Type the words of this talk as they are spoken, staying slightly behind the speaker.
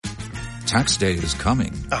Tax day is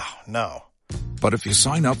coming. Oh, no. But if you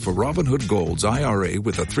sign up for Robinhood Gold's IRA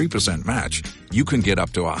with a 3% match, you can get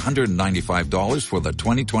up to $195 for the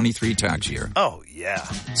 2023 tax year. Oh, yeah.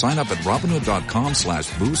 Sign up at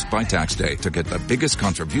Robinhood.com/boost by tax day to get the biggest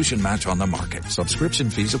contribution match on the market. Subscription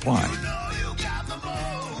fees apply.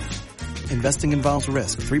 Investing involves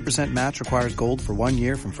risk. 3% match requires gold for 1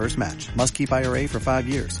 year from first match. Must keep IRA for 5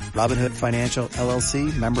 years. Robinhood Financial,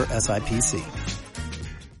 LLC, member SIPC.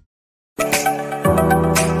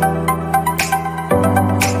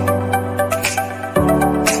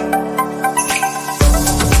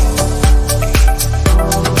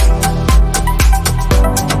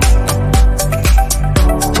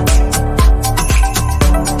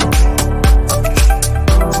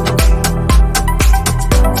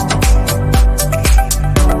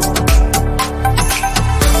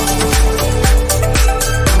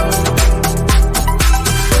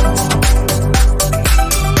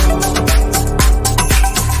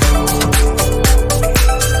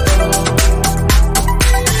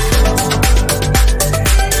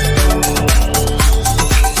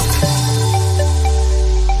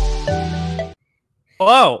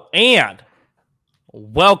 Hello, and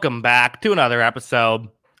welcome back to another episode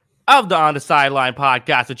of the On the Sideline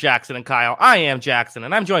podcast with Jackson and Kyle. I am Jackson,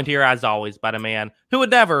 and I'm joined here, as always, by the man who would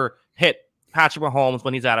never hit Patrick Mahomes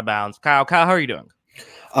when he's out of bounds. Kyle, how are you doing?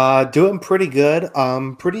 Doing pretty good.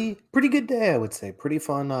 Pretty good day, I would say. Pretty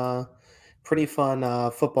fun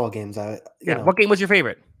football games. What game was your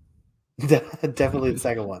favorite? Definitely the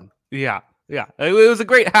second one. Yeah. It was a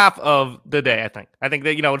great half of the day, I think. I think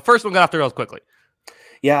that, the first one got off the rails quickly.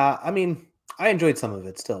 Yeah, I mean, I enjoyed some of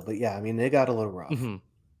it still, but yeah, I mean, it got a little rough. Mm-hmm.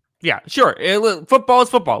 Yeah, sure. Football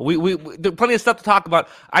is football. We there's plenty of stuff to talk about.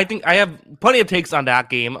 I think I have plenty of takes on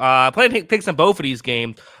that game. Plenty of takes on both of these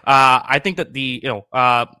games. I think that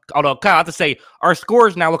although Kyle, I have to say, our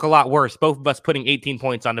scores now look a lot worse. Both of us putting 18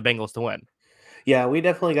 points on the Bengals to win. Yeah, we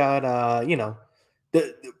definitely got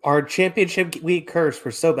our championship week curse.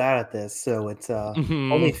 We're so bad at this, so it's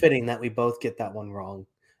only fitting that we both get that one wrong.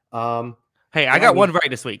 Hey, I got one right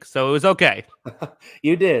this week, so it was okay.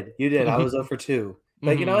 You did. I was 0 for 2.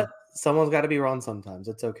 But you know what? Someone's got to be wrong sometimes.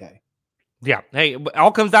 It's okay. Yeah. Hey, it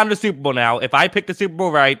all comes down to the Super Bowl now. If I pick the Super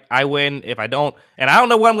Bowl right, I win. If I don't, and I don't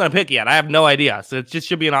know what I'm going to pick yet. I have no idea. So it just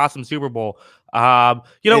should be an awesome Super Bowl. As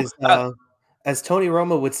Tony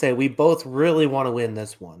Romo would say, we both really want to win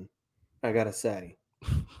this one. I got to say.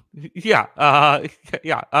 Yeah. I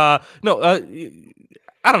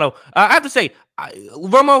don't know. I have to say,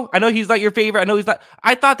 Romo, I know he's not your favorite. I know he's not.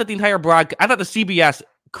 I thought that the entire I thought the CBS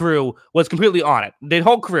crew was completely on it. The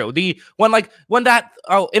whole crew. When that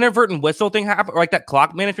inadvertent whistle thing happened, or like that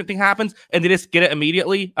clock management thing happens, and they just get it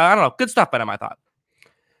immediately. I don't know. Good stuff by them, I thought.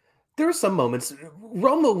 There were some moments.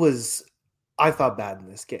 Romo was, I thought, bad in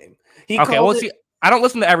this game. See, I don't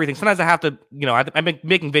listen to everything. Sometimes I have to, I've been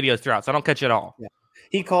making videos throughout, so I don't catch it all. Yeah.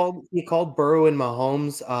 He called Burrow and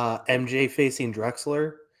Mahomes MJ facing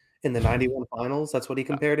Drexler in the 91 finals. That's what he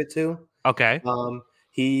compared it to. Okay.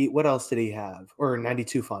 What else did he have? Or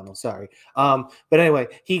 92 finals, sorry. But anyway,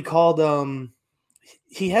 he called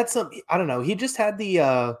he had some, I don't know, he just had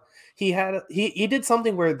the he did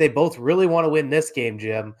something where they both really want to win this game,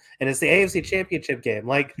 Jim, and it's the AFC Championship game.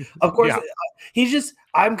 Like, of course,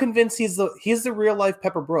 I'm convinced he's the real life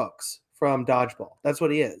Pepper Brooks from Dodgeball. That's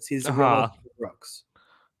what he is. He's the real life Pepper Brooks.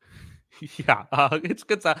 Yeah, it's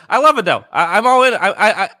good stuff. I love it though. I'm all in.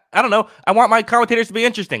 I don't know. I want my commentators to be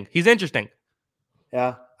interesting. He's interesting.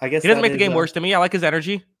 Yeah, I guess he doesn't make the game worse to me. I like his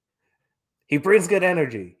energy. He brings good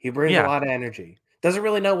energy. He brings a lot of energy. Doesn't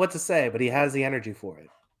really know what to say, but he has the energy for it.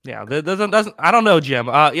 Yeah, doesn't. I don't know, Jim.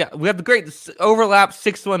 We have the great overlap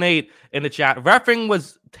 618 in the chat. Reffing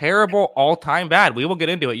was terrible, all time bad. We will get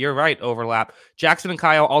into it. You're right, overlap. Jackson and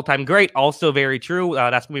Kyle, all time great. Also very true.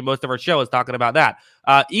 That's gonna be most of our show is talking about that.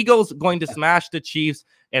 Eagles going to smash the Chiefs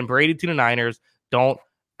and Brady to the Niners. Don't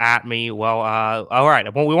at me. Well, all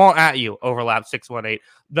right. Well, we won't at you. Overlap 618.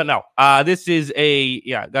 But no, this is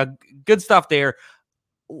good stuff there.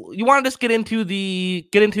 You want to just get into the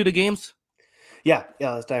games? Yeah,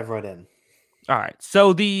 let's dive right in. All right.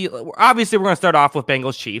 So obviously we're going to start off with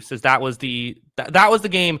Bengals Chiefs, as that was the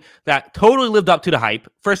game that totally lived up to the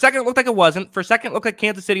hype. For a second, it looked like it wasn't. For a second, it looked like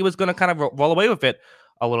Kansas City was going to kind of run away with it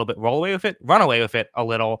a little. But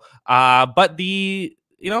the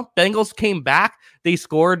Bengals came back. They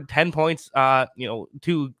scored 10 points,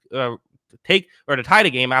 to take or to tie the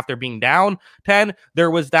game after being down 10. There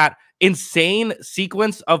was that insane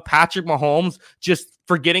sequence of Patrick Mahomes just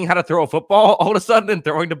forgetting how to throw a football all of a sudden and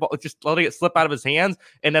throwing the ball, just letting it slip out of his hands.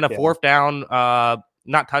 And then a fourth down,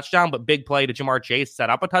 not touchdown, but big play to Jamar Chase set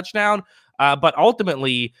up a touchdown. But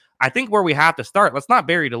ultimately, I think where we have to start, let's not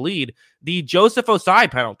bury the lead, the Joseph Osai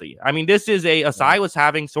penalty. I mean, this is Osai was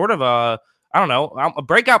having sort of a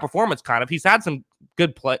breakout performance kind of. He's had some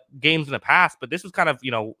good games in the past, but this was kind of,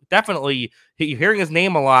 definitely you're hearing his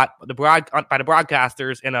name a lot by the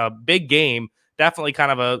broadcasters in a big game. Definitely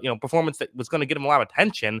kind of a performance that was going to get him a lot of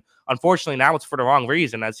attention. Unfortunately, now it's for the wrong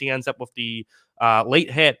reason as he ends up with the late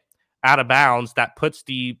hit out of bounds that puts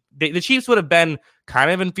the Chiefs would have been kind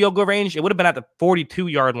of in field goal range. It would have been at the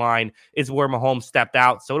 42-yard line is where Mahomes stepped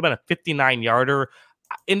out. So it would have been a 59-yarder.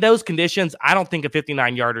 In those conditions, I don't think a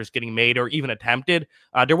 59-yarder is getting made or even attempted.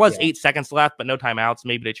 There was 8 seconds left, but no timeouts.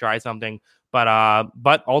 Maybe they try something. But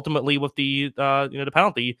ultimately with the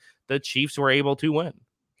penalty, the Chiefs were able to win.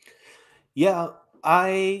 Yeah,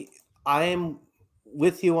 I am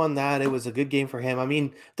with you on that. It was a good game for him. I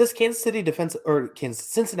mean, this Cincinnati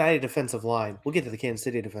defensive line, we'll get to the Kansas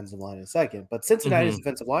City defensive line in a second, but Cincinnati's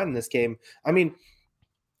defensive line in this game, I mean,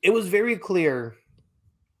 it was very clear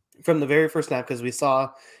from the very first snap because we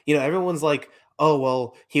saw, everyone's like, oh,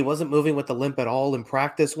 well, he wasn't moving with the limp at all in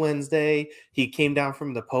practice Wednesday. He came down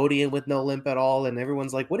from the podium with no limp at all. And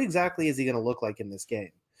everyone's like, what exactly is he going to look like in this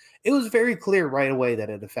game? It was very clear right away that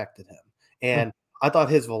it affected him. And I thought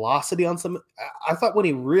his velocity I thought when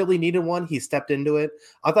he really needed one, he stepped into it.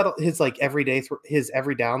 I thought his his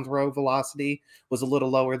every down throw velocity was a little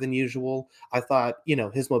lower than usual. I thought,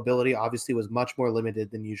 his mobility obviously was much more limited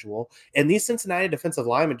than usual. And these Cincinnati defensive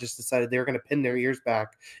linemen just decided they were going to pin their ears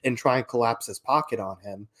back and try and collapse his pocket on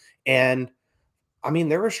him. And I mean,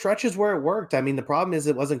 there were stretches where it worked. I mean, the problem is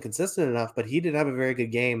it wasn't consistent enough, but he did have a very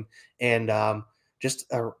good game. And just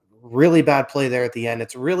a really bad play there at the end.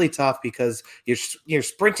 It's really tough because you're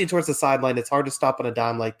sprinting towards the sideline. It's hard to stop on a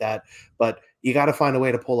dime like that, but you got to find a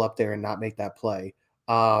way to pull up there and not make that play.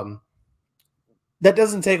 That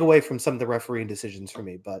doesn't take away from some of the refereeing decisions for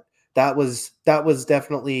me, but that was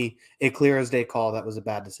definitely a clear as day call. That was a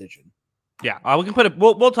bad decision. Yeah, we can put it.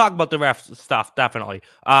 We'll talk about the ref stuff definitely.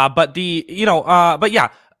 But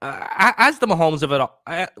as the Mahomes of it all,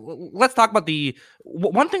 let's talk about the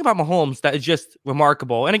one thing about Mahomes that is just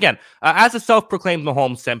remarkable. And again, as a self-proclaimed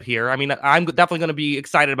Mahomes simp here, I mean, I'm definitely going to be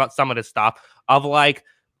excited about some of this stuff of I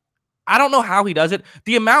don't know how he does it.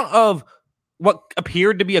 The amount of what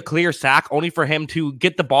appeared to be a clear sack only for him to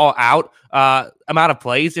get the ball out, amount of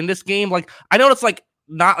plays in this game. I know it's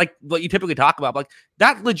not like what you typically talk about, but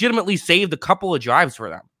that legitimately saved a couple of drives for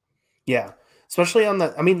them. Yeah. Especially on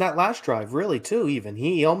that last drive, really, too, even.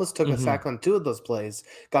 He almost took a sack on 2 of those plays,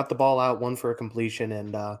 got the ball out, 1 for a completion,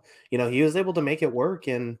 and, he was able to make it work.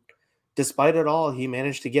 And despite it all, he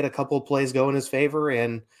managed to get a couple of plays go in his favor.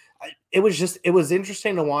 And it was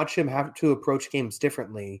interesting to watch him have to approach games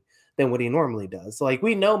differently than what he normally does.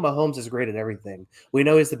 We know Mahomes is great at everything. We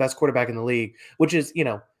know he's the best quarterback in the league, which is,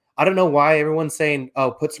 I don't know why everyone's saying,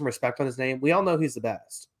 oh, put some respect on his name. We all know he's the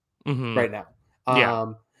best right now.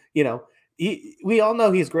 We all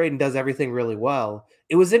know he's great and does everything really well.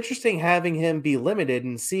 It was interesting having him be limited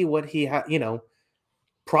and see what he had,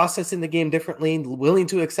 processing the game differently, willing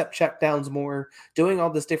to accept checkdowns more, doing all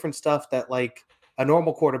this different stuff that a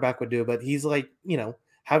normal quarterback would do. But he's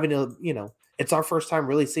having to, it's our first time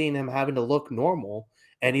really seeing him having to look normal,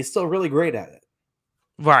 and he's still really great at it.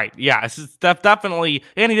 Right. Yeah. It's definitely,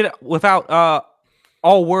 and he did it without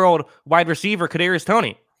all-world wide receiver Kadarius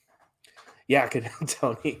Toney. Yeah,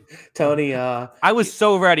 Tony. I was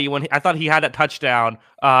so ready when I thought he had that touchdown.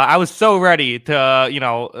 I was so ready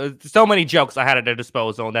to, so many jokes I had at their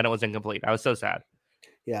disposal, and then it was incomplete. I was so sad.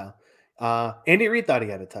 Yeah. Andy Reid thought he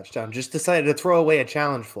had a touchdown, just decided to throw away a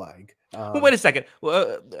challenge flag. But wait a second.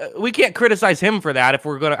 We can't criticize him for that if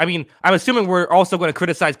we're going to. I mean, I'm assuming we're also going to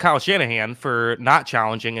criticize Kyle Shanahan for not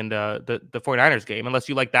challenging in the 49ers game, unless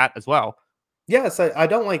you like that as well. Yes, I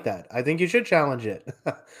don't like that. I think you should challenge it.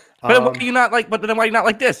 But why do you not like? But then why do you not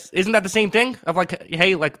like this? Isn't that the same thing? Of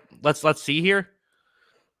hey, let's see here.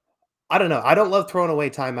 I don't know. I don't love throwing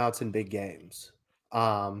away timeouts in big games,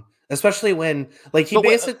 especially when he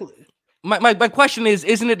basically. My question is,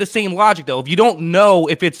 isn't it the same logic though? If you don't know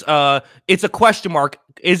if it's a question mark,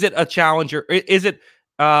 is it a challenge or is it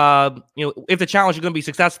if the challenge is going to be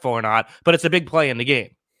successful or not? But it's a big play in the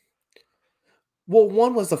game. Well,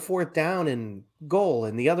 one was a 4th down and goal,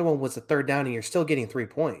 and the other one was a 3rd down, and you're still getting 3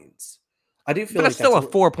 points. I do feel but that's still a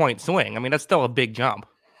 4-point swing. I mean, that's still a big jump.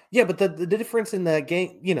 Yeah, but the difference in that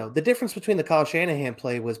game, the difference between the Kyle Shanahan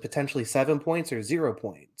play was potentially 7 points or 0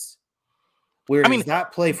 points. Whereas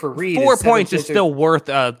that play for Reid, 4 points is still worth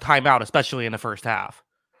a timeout, especially in the first half.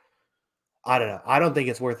 I don't know. I don't think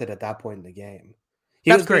it's worth it at that point in the game.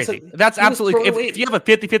 That's crazy. That's absolutely. If you have a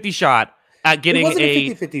 50-50 shot at getting it wasn't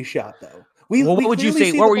a 50-50 shot though. Well, what would you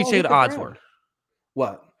say? What would you say the odds ground. were?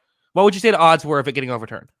 What? What would you say the odds were of it getting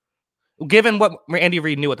overturned, given what Andy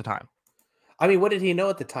Reid knew at the time? I mean, what did he know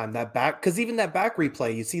at the time? Because even that back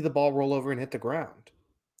replay, you see the ball roll over and hit the ground.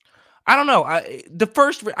 I don't know. I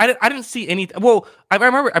didn't see anything. Well, I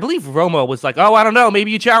remember, I believe Romo was like, oh, I don't know. Maybe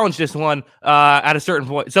you challenged this one at a certain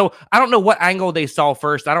point. So I don't know what angle they saw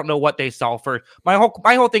first. I don't know what they saw first. My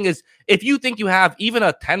whole thing is, if you think you have even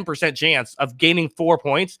a 10% chance of gaining 4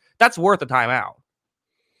 points, that's worth a timeout.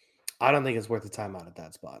 I don't think it's worth a timeout at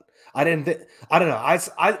that spot. I don't know.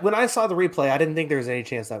 When I saw the replay, I didn't think there was any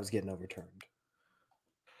chance that was getting overturned.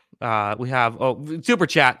 We have super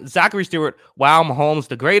chat. Zachary Stewart. Wow, Mahomes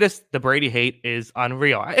the greatest. The Brady hate is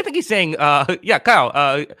unreal. I think he's saying, yeah,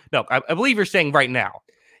 Kyle. No, I believe you're saying right now.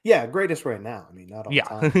 Yeah, greatest right now. I mean, not all the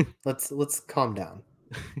time. Let's calm down.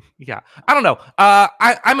 Yeah, I don't know.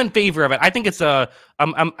 I'm in favor of it. I think it's I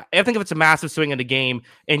think if it's a massive swing in the game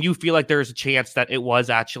and you feel like there's a chance that it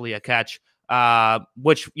was actually a catch,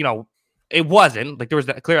 which it wasn't. Like there was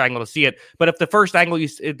a clear angle to see it. But if the first angle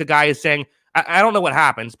the guy is saying, I don't know what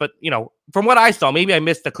happens, but from what I saw, maybe I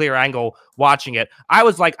missed the clear angle watching it. I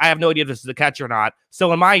was like, I have no idea if this is a catch or not.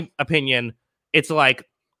 So in my opinion, it's like,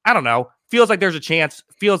 I don't know, feels like there's a chance,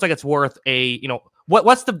 feels like it's worth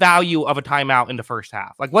what's the value of a timeout in the first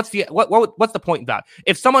half? Like what's the point of that?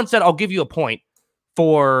 If someone said, I'll give you a point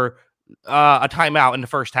for a timeout in the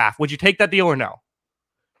first half, would you take that deal or no?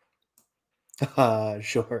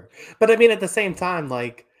 Sure. But I mean, at the same time,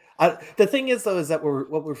 like, the thing is, though, is that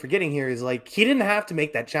what we're forgetting here is like he didn't have to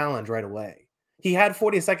make that challenge right away. He had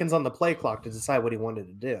 40 seconds on the play clock to decide what he wanted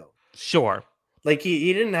to do. Sure. Like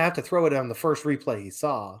he didn't have to throw it on the first replay he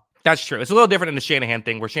saw. That's true. It's a little different in the Shanahan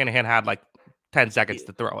thing where Shanahan had like 10 seconds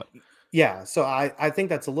to throw it. Yeah. So I think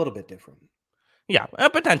that's a little bit different. Yeah,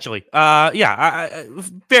 potentially.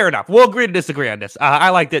 Fair enough. We'll agree to disagree on this. I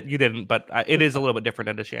like that you didn't, but it is a little bit different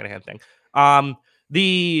than the Shanahan thing.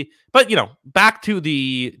 Back to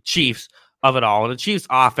the Chiefs of it all, and the Chiefs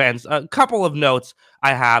offense, a couple of notes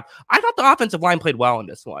I have. I thought the offensive line played well in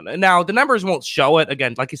this one. And now the numbers won't show it.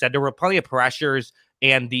 Again, like you said, there were plenty of pressures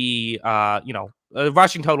and the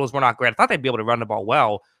rushing totals were not great. I thought they'd be able to run the ball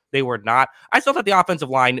well. They were not. I still thought the offensive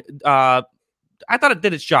line, I thought it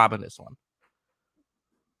did its job in this one.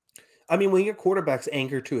 I mean, when your quarterback's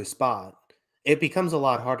anchored to a spot, it becomes a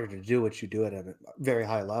lot harder to do what you do at a very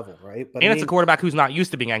high level, right? But it's a quarterback who's not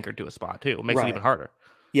used to being anchored to a spot too. It makes it even harder.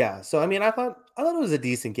 Yeah. So I mean, I thought it was a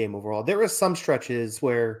decent game overall. There were some stretches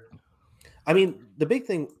where, I mean, the big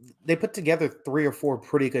thing, they put together 3 or 4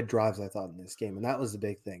 pretty good drives, I thought, in this game, and that was the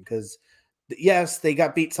big thing because yes, they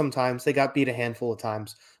got beat sometimes, they got beat a handful of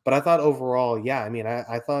times, but I thought overall, yeah, I mean,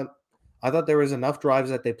 I thought there was enough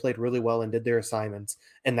drives that they played really well and did their assignments,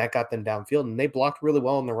 and that got them downfield. And they blocked really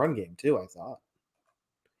well in the run game too, I thought,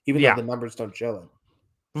 even though the numbers don't show it.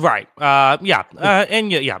 Right. The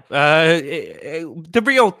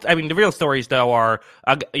real stories though are,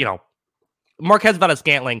 Marquez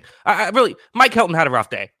Valdes-Scantling. Mike Hilton had a rough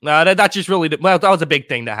day. That was a big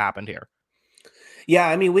thing that happened here. Yeah,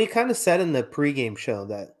 I mean, we kind of said in the pregame show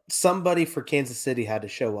that somebody for Kansas City had to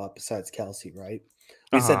show up besides Kelsey, right?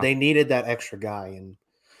 We said they needed that extra guy. And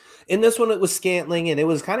in this one, it was Scantling. And it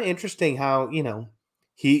was kind of interesting how,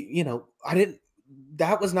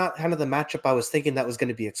 that was not kind of the matchup I was thinking that was going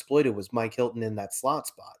to be exploited was Mike Hilton in that slot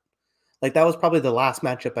spot. Like that was probably the last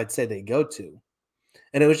matchup I'd say they go to.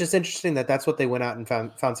 And it was just interesting that that's what they went out and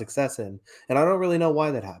found success in. And I don't really know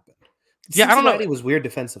why that happened. Yeah, I don't know. It was weird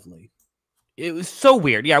defensively. It was so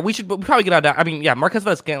weird. Yeah, we'll probably get out of that. I mean, yeah, Marquez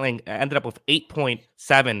Valdes-Scantling ended up with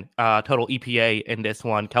 8.7 total EPA in this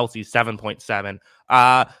one. Kelsey 7.7.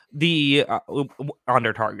 The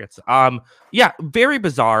under targets. Very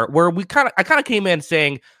bizarre. Where I kind of came in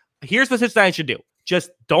saying, here's what Cincinnati should do.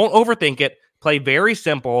 Just don't overthink it. Play very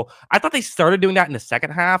simple. I thought they started doing that in the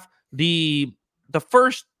second half. The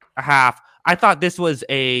first half, I thought this was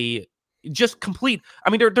just complete.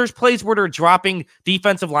 I mean, there's plays where they're dropping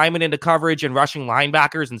defensive linemen into coverage and rushing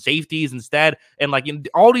linebackers and safeties instead. And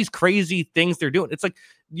all these crazy things they're doing. It's like,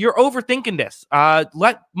 you're overthinking this.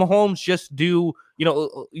 Let Mahomes just do,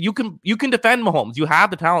 you can defend Mahomes. You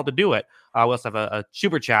have the talent to do it. We also have a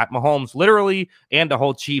super chat. Mahomes literally and the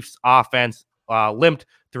whole Chiefs offense limped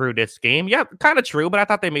through this game. Yeah, kind of true, but I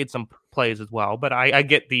thought they made some plays as well. But I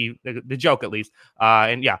get the joke at least.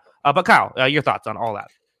 But Kyle, your thoughts on all that?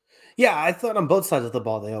 Yeah, I thought on both sides of the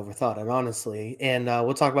ball they overthought it, honestly. And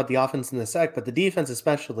we'll talk about the offense in a sec, but the defense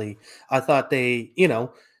especially, I thought they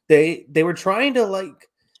were trying to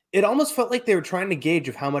it almost felt like they were trying to gauge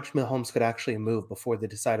of how much Mahomes could actually move before they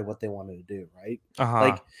decided what they wanted to do, right?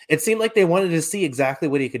 Like it seemed like they wanted to see exactly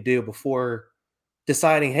what he could do before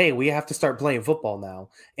deciding, hey, we have to start playing football now.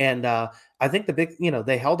 And I think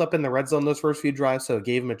they held up in the red zone those first few drives, so it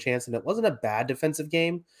gave them a chance. And it wasn't a bad defensive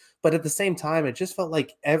game, but at the same time, it just felt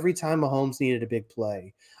like every time Mahomes needed a big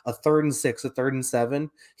play, a 3rd and 6, a 3rd and 7,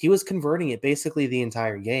 he was converting it basically the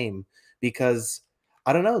entire game because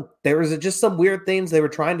I don't know. There was just some weird things they were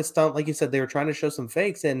trying to stunt. Like you said, they were trying to show some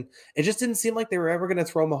fakes, and it just didn't seem like they were ever going to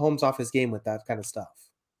throw Mahomes off his game with that kind of stuff.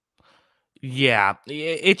 Yeah,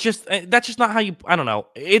 that's just not how you. I don't know.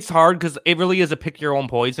 It's hard because it really is a pick your own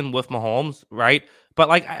poison with Mahomes, right? But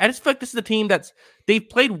like, I just feel like this is a team they've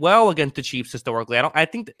played well against the Chiefs historically. I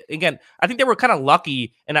think they were kind of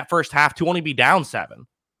lucky in that first half to only be down 7.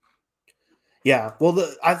 Yeah, well,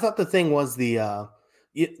 I thought the thing was they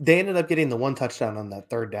ended up getting the 1 touchdown on that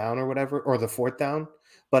 3rd down or whatever, or the 4th down.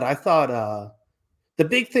 But I thought the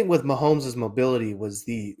big thing with Mahomes' mobility was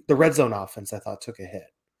the red zone offense. I thought took a hit.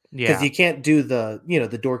 Because you can't do the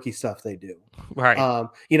dorky stuff they do. Right.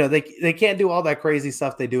 They can't do all that crazy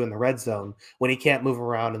stuff they do in the red zone when he can't move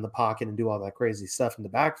around in the pocket and do all that crazy stuff in the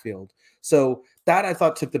backfield. So that I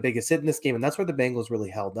thought took the biggest hit in this game, and that's where the Bengals really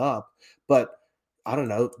held up. But I don't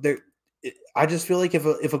know. I just feel like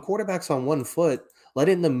if a quarterback's on 1 foot,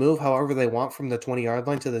 letting them move however they want from the 20-yard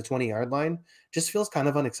line to the 20-yard line just feels kind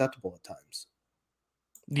of unacceptable at times.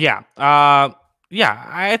 Yeah. Yeah,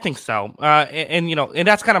 I think so. And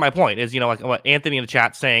that's kind of my point is, like what Anthony in the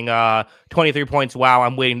chat saying, 23 points. Wow.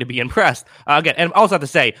 I'm waiting to be impressed again. And I also have to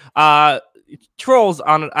say, trolls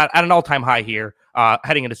at an all-time high here,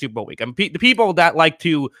 heading into Super Bowl week. I mean, the people that like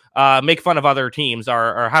to, make fun of other teams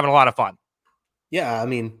are having a lot of fun. Yeah. I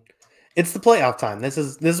mean, it's the playoff time. This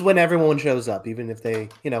is when everyone shows up, even if they,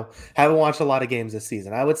 haven't watched a lot of games this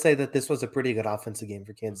season. I would say that this was a pretty good offensive game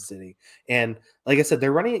for Kansas City. And like I said,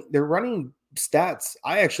 they're running stats.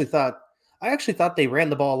 I actually thought they ran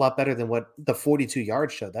the ball a lot better than what the 42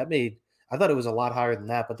 yards showed. I thought it was a lot higher than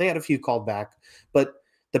that, but they had a few called back. But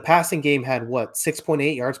the passing game had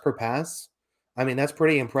 6.8 yards per pass. I mean, that's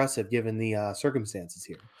pretty impressive given the circumstances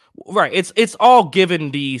here. Right. It's all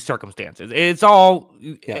given the circumstances. It's all.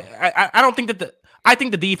 Yeah. I don't think that I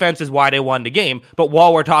think the defense is why they won the game. But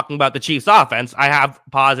while we're talking about the Chiefs offense, I have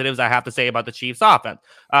positives I have to say about the Chiefs offense.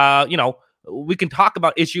 We can talk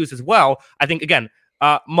about issues as well. I think again,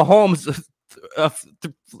 Mahomes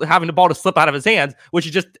having the ball to slip out of his hands, which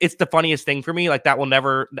is it's the funniest thing for me. Like that will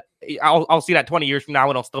never. I'll see that 20 years from now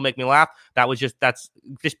and it'll still make me laugh. That's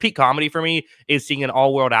just peak comedy for me is seeing an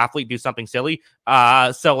all-world athlete do something silly.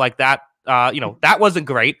 So like that, that wasn't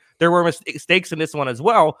great. There were mistakes in this one as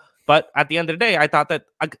well. But at the end of the day, I thought that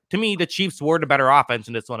to me, the Chiefs were the better offense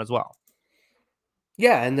in this one as well.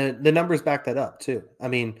 Yeah, and the numbers back that up too. I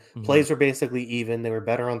mean, plays were basically even. They were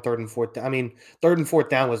better on 3rd and 4th. I mean, 3rd and 4th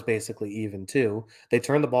down was basically even too. They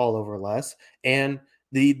turned the ball over less, and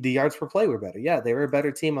the yards per play were better. Yeah, they were a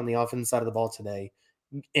better team on the offensive side of the ball today.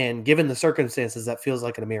 And given the circumstances, that feels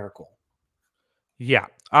like a miracle. Yeah.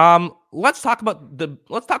 Let's talk.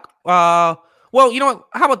 Well, you know what?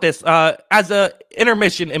 How about this? As a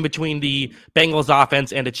intermission in between the Bengals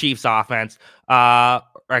offense and the Chiefs offense, or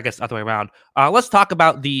I guess other way around. Let's talk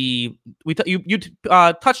about you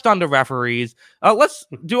touched on the referees. Do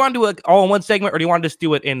you want to do it all in one segment, or do you want to just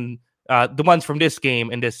do it in the ones from this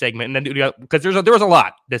game in this segment, and then because there was a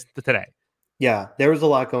lot today. Yeah, there was a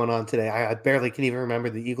lot going on today. I barely can even remember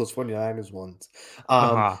the Eagles 49ers ones.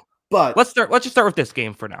 But let's just start with this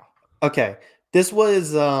game for now. Okay, this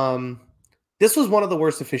was one of the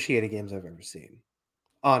worst officiated games I've ever seen,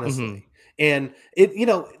 honestly. And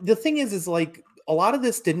the thing is like a lot of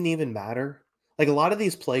this didn't even matter. Like a lot of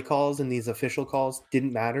these play calls and these official calls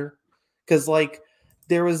didn't matter because like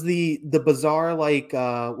there was the bizarre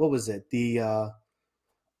what was it the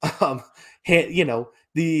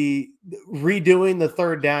the redoing the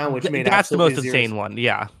 3rd down, which made that's the most insane sense. one.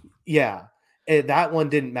 Yeah. That one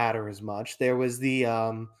didn't matter as much. There was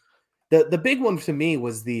the big one to me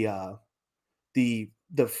was the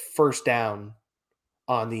 1st down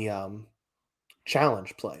on the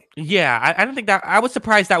challenge play. Yeah, I don't think that. I was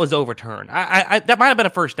surprised that was overturned. I that might have been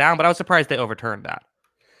a 1st down, but I was surprised they overturned that.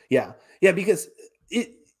 Yeah, because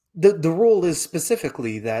the rule is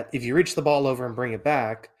specifically that if you reach the ball over and bring it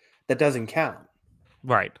back, that doesn't count.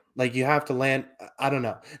 Right. Like you have to land. I don't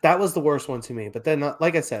know. That was the worst one to me. But then,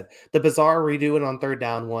 like I said, the bizarre redoing on 3rd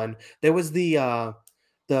down one. There was the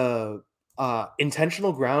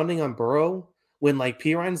intentional grounding on Burrow when like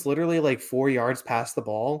Piron's literally like 4 yards past the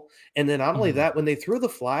ball. And then not only that, when they threw the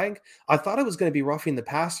flag, I thought it was going to be roughing the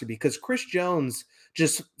passer because Chris Jones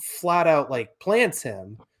just flat out like plants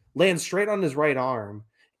him, lands straight on his right arm.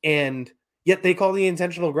 And yet they call the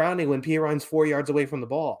intentional grounding when Piron's 4 yards away from the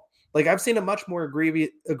ball. Like I've seen a much more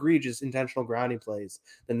egregious intentional grounding plays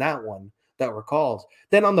than that one that were called.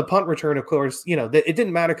 Then on the punt return, of course, it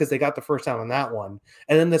didn't matter because they got the first down on that one.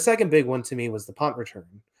 And then the second big one to me was the punt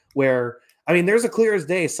return, where I mean, there's a clear as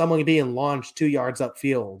day someone being launched 2 yards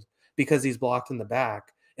upfield because he's blocked in the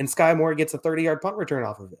back, and Sky Moore gets a 30-yard punt return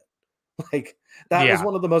off of it. Like that was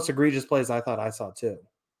one of the most egregious plays I thought I saw too.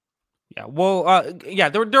 Yeah, well,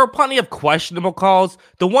 there were plenty of questionable calls.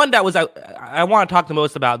 The one that was I want to talk the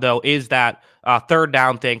most about though is that third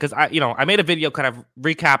down thing, because I made a video kind of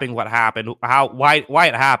recapping what happened, why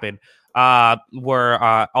it happened. Also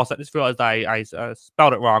I just realized I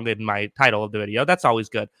spelled it wrong in my title of the video. That's always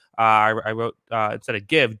good. I wrote instead of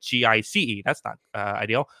GICE. That's not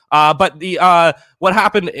ideal. But the what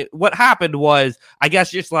happened was, I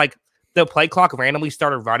guess, just like the play clock randomly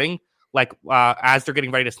started running like as they're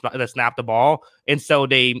getting ready to snap the ball, and so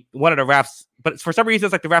they wanted a refs, but for some reason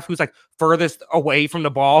it's like the ref who's like furthest away from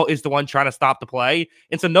the ball is the one trying to stop the play,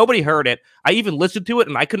 and so nobody heard it. I even listened to it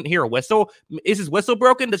and I couldn't hear a whistle. Is his whistle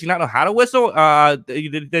broken? Does he not know how to whistle?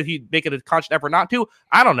 Did he make it a conscious effort not to?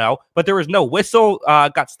 I don't know, but there was no whistle.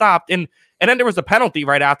 Got stopped, and then there was a penalty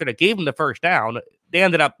right after that gave him the first down. They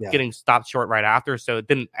ended up getting stopped short right after, so it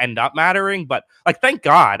didn't end up mattering. But like, thank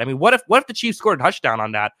God. I mean, what if the Chiefs scored a touchdown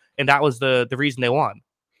on that, and that was the reason they won?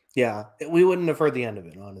 Yeah, we wouldn't have heard the end of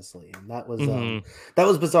it, honestly, and that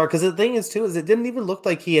was bizarre. Because the thing is, too, is it didn't even look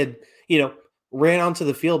like he had ran onto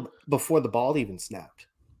the field before the ball even snapped.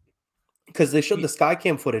 Because they showed the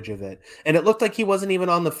Skycam footage of it, and it looked like he wasn't even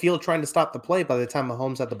on the field trying to stop the play by the time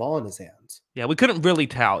Mahomes had the ball in his hands. Yeah, we couldn't really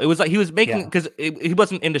tell. It was like he was making, because he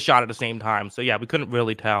wasn't in the shot at the same time. So yeah, we couldn't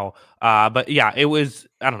really tell. But yeah, it was,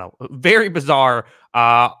 I don't know, very bizarre.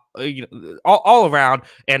 All around,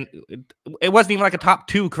 and it wasn't even like a top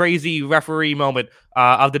 2 crazy referee moment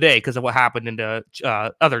of the day because of what happened in the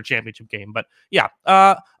other championship game. But yeah,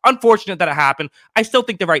 unfortunate that it happened. I still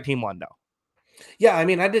think the right team won though. Yeah, I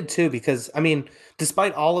mean, I did too, because I mean,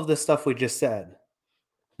 despite all of this stuff we just said,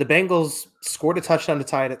 the Bengals scored a touchdown to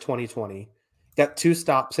tie it at 2020, got 2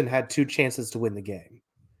 stops, and had 2 chances to win the game.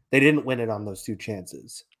 They didn't win it on those 2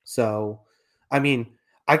 chances. So, I mean,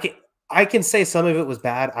 I can say some of it was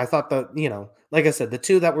bad. I thought that, like I said, the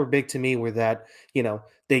 2 that were big to me were that,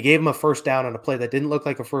 they gave him a first down on a play that didn't look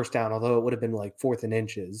like a first down, although it would have been like 4th and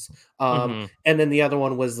inches. And then the other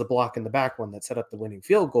one was the block in the back one that set up the winning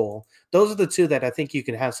field goal. Those are the 2 that I think you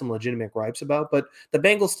can have some legitimate gripes about, but the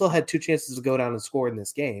Bengals still had 2 chances to go down and score in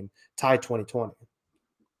this game, tied 2020.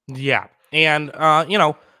 Yeah. And,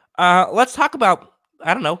 let's talk about,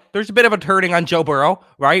 I don't know, there's a bit of a turning on Joe Burrow,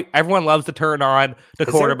 right? Everyone loves to turn on the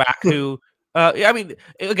quarterback who, I mean,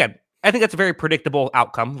 again, I think that's a very predictable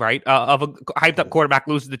outcome, right? Of a hyped up quarterback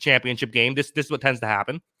loses the championship game. This is what tends to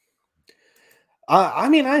happen. I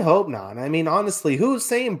mean, I hope not. I mean, honestly, who's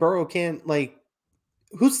saying Burrow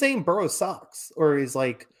sucks or is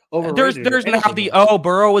like overrated? There's now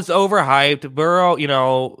Burrow was overhyped. Burrow,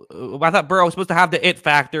 I thought Burrow was supposed to have the it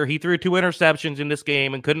factor. He threw 2 interceptions in this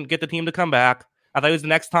game and couldn't get the team to come back. I thought he was the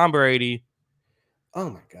next Tom Brady. Oh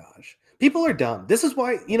my gosh. People are dumb. This is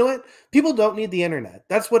why, you know what? People don't need the internet.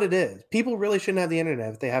 That's what it is. People really shouldn't have the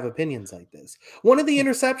internet if they have opinions like this. One of the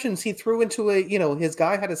interceptions he threw into his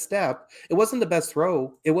guy had a step. It wasn't the best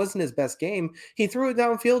throw. It wasn't his best game. He threw it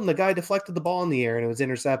downfield and the guy deflected the ball in the air and it was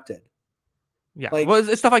intercepted. Yeah. Well,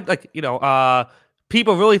 it's stuff like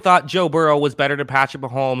people really thought Joe Burrow was better than Patrick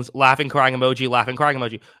Mahomes. Laughing, crying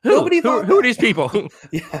emoji. Who are these people?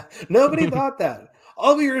 Yeah. Nobody thought that.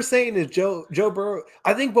 All we were saying is Joe Burrow.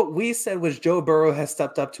 I think what we said was Joe Burrow has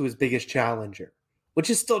stepped up to his biggest challenger, which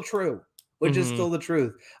is still true, which is still the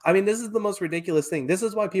truth. I mean, this is the most ridiculous thing. This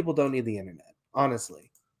is why people don't need the internet, honestly.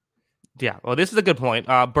 Yeah, well, this is a good point.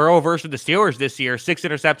 Burrow versus the Steelers this year, 6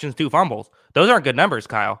 interceptions, 2 fumbles. Those aren't good numbers,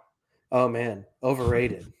 Kyle. Oh, man.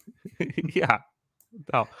 Overrated. Yeah.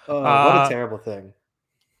 Oh, what a terrible thing.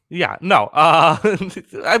 Yeah, no. I'm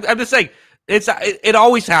just saying, it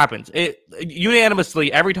always happens.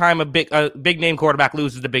 Unanimously, every time a big name quarterback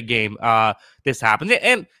loses the big game, this happens.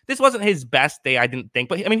 And this wasn't his best day, I didn't think,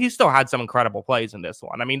 but I mean, he still had some incredible plays in this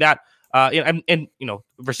one. I mean, that and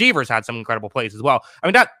receivers had some incredible plays as well. I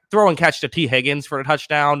mean, that throw and catch to T. Higgins for a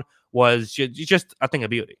touchdown was just a thing of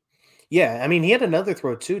beauty. Yeah, I mean, he had another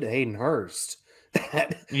throw too to Hayden Hurst.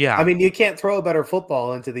 Yeah, I mean, you can't throw a better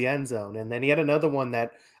football into the end zone. And then he had another one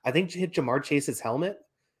that I think hit Jamar Chase's helmet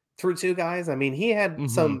through 2 guys. I mean, he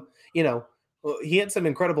had some, he had some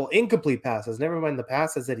incredible incomplete passes. Never mind the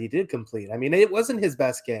passes that he did complete. I mean, it wasn't his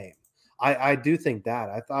best game. I do think that.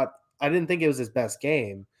 I didn't think it was his best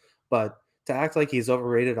game, but to act like he's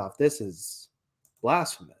overrated off this is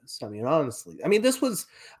blasphemous. I mean, honestly, I mean, this was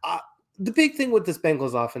the big thing with this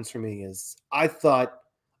Bengals offense for me is I thought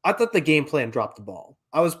the game plan dropped the ball.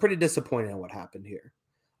 I was pretty disappointed in what happened here.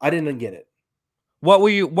 I didn't get it. What were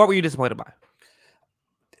you disappointed by?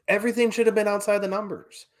 Everything should have been outside the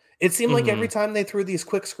numbers. It seemed like every time they threw these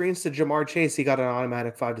quick screens to Jamar Chase, he got an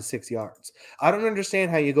automatic 5 to 6 yards. I don't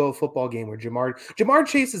understand how you go a football game where Jamar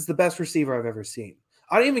Chase is the best receiver I've ever seen.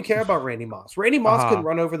 I don't even care about Randy Moss. Randy Moss couldn't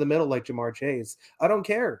run over the middle like Jamar Chase. I don't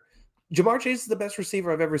care. Jamar Chase is the best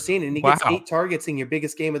receiver I've ever seen, and he gets 8 targets in your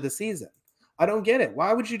biggest game of the season. I don't get it.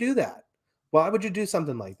 Why would you do that? Why would you do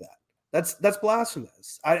something like that? That's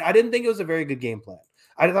blasphemous. I didn't think it was a very good game plan.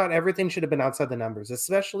 I thought everything should have been outside the numbers,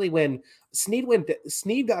 especially when Snead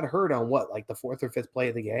got hurt on like the 4th or 5th play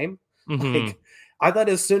of the game. Like, I thought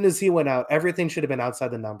as soon as he went out, everything should have been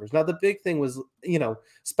outside the numbers. Now, the big thing was,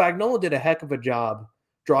 Spagnuolo did a heck of a job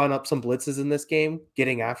drawing up some blitzes in this game,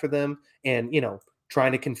 getting after them, and,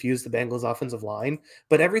 trying to confuse the Bengals offensive line.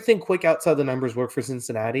 But everything quick outside the numbers worked for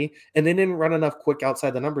Cincinnati, and they didn't run enough quick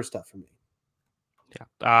outside the numbers stuff for me.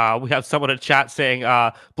 Yeah. We have someone in chat saying,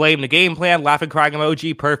 blame the game plan, laughing, crying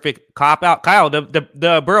emoji, perfect cop out. Kyle,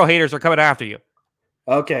 the Burrow haters are coming after you.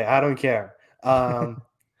 Okay, I don't care.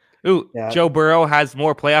 Joe Burrow has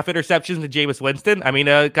more playoff interceptions than Jameis Winston. I mean,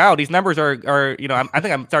 Kyle, these numbers are I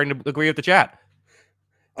think I'm starting to agree with the chat.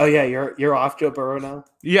 Oh yeah, you're off Joe Burrow now?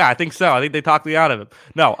 Yeah, I think so. I think they talked me out of him.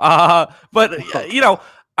 No, but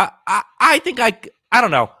I think I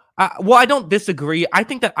don't know. Well, I don't disagree. I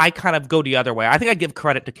think that I kind of go the other way. I think I give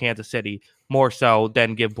credit to Kansas City more so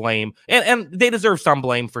than give blame. And they deserve some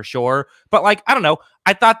blame for sure. But I don't know.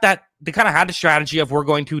 I thought that they kind of had the strategy of we're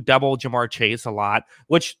going to double Jamar Chase a lot,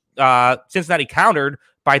 which Cincinnati countered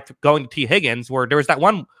by going to T. Higgins, where there was that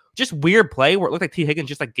one just weird play where it looked like T. Higgins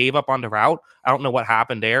just gave up on the route. I don't know what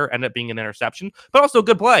happened there. Ended up being an interception, but also a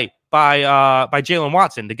good play by Jalen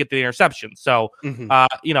Watson to get the interception. So,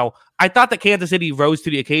 I thought that Kansas City rose to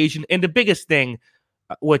the occasion. And the biggest thing,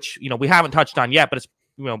 which, we haven't touched on yet, but it's,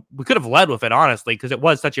 we could have led with it, honestly, because it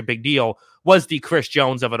was such a big deal, was the Chris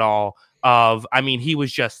Jones of it all. He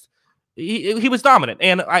was just, he was dominant.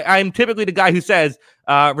 And I'm typically the guy who says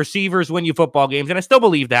receivers win you football games. And I still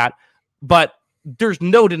believe that, but there's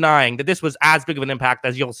no denying that this was as big of an impact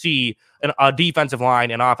as you'll see a defensive line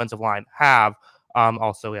and offensive line have.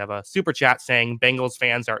 Also, we have a super chat saying Bengals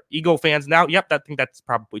fans are Eagle fans now. Yep, I think that's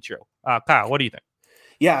probably true. Kyle, what do you think?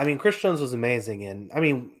 Yeah, I mean, Chris Jones was amazing. And I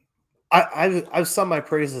mean, I've sung my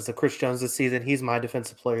praises to Chris Jones this season. He's my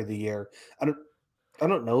defensive player of the year. I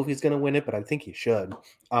don't know if he's going to win it, but I think he should.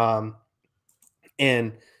 And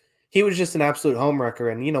he was just an absolute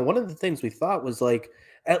homewrecker. And, one of the things we thought was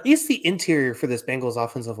at least the interior for this Bengals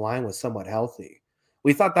offensive line was somewhat healthy.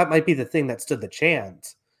 We thought that might be the thing that stood the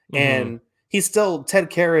chance. And he's still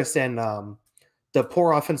Ted Karras and the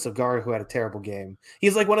poor offensive guard who had a terrible game.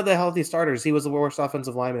 He's one of the healthy starters. He was the worst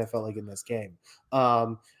offensive lineman I felt like in this game.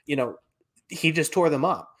 He just tore them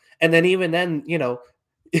up. And then even then, you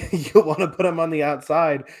want to put him on the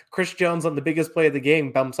outside. Chris Jones on the biggest play of the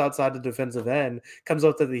game bumps outside the defensive end, comes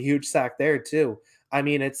up to the huge sack there too. I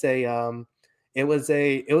mean, it was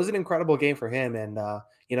an incredible game for him. And,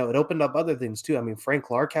 it opened up other things too. I mean, Frank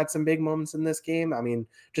Clark had some big moments in this game. I mean,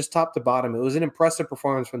 just top to bottom, it was an impressive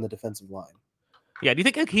performance from the defensive line. Yeah, do you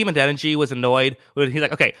think Hakeem Adeniji was annoyed when he's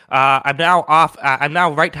like, okay, I'm now off. I'm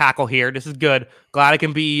now right tackle here. This is good. Glad I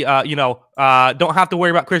can be, don't have to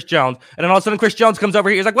worry about Chris Jones. And then all of a sudden, Chris Jones comes over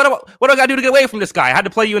here. He's like, what do I got to do to get away from this guy? I had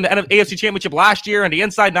to play you in the AFC Championship last year on the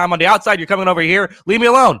inside. Now I'm on the outside. You're coming over here. Leave me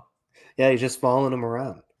alone. Yeah, he's just following him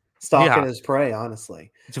around, stalking his prey.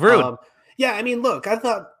 Honestly, it's rude. Yeah, I mean, look, I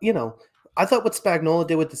thought what Spagnuolo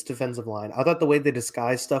did with this defensive line, I thought the way they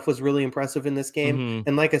disguised stuff was really impressive in this game.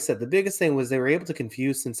 And like I said, the biggest thing was they were able to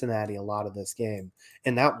confuse Cincinnati a lot of this game,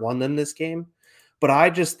 and that won them this game. But I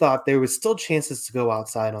just thought there was still chances to go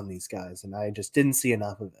outside on these guys, and I just didn't see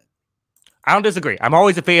enough of it. I don't disagree. I'm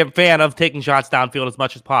always a fan of taking shots downfield as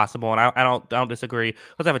much as possible, and I don't disagree.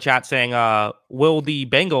 Let's have a chat saying, will the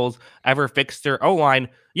Bengals ever fix their O-line?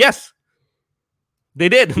 Yes, they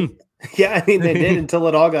did. Yeah, I mean, they did until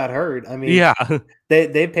it all got hurt. I mean, yeah,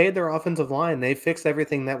 they paid their offensive line. They fixed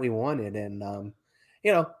everything that we wanted. And,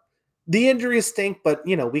 the injuries stink, but,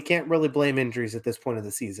 we can't really blame injuries at this point of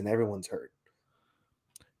the season. Everyone's hurt.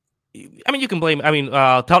 I mean, you can blame. I mean,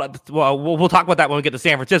 we'll talk about that when we get to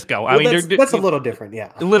San Francisco. I mean, that's a little different,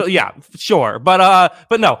 yeah. A little, yeah, sure, but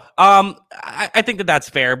no. I think that's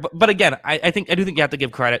fair. But again, I do think you have to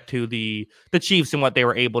give credit to the Chiefs and what they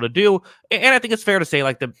were able to do, and I think it's fair to say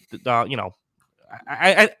I don't know.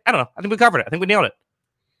 I think we covered it. I think we nailed it.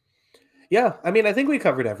 Yeah, I mean, I think we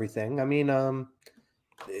covered everything. I mean,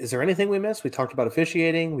 is there anything we missed? We talked about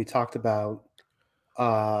officiating. We talked about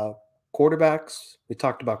quarterbacks. We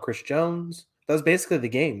talked about Chris Jones. That was basically the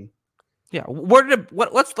game. Yeah,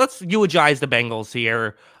 let's eulogize the Bengals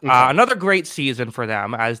here. Okay. Another great season for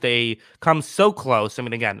them as they come so close. I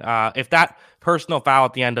mean, again, if that personal foul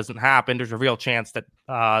at the end doesn't happen, there's a real chance that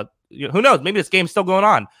who knows? Maybe this game's still going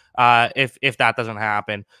on. If that doesn't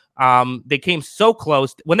happen, they came so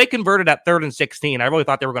close when they converted at 3rd and 16. I really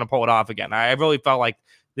thought they were going to pull it off again. I really felt like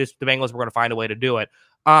the Bengals were going to find a way to do it.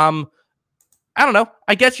 I don't know.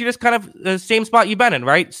 I guess you're just kind of the same spot you've been in,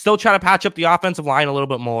 right? Still try to patch up the offensive line a little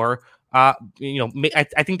bit more. I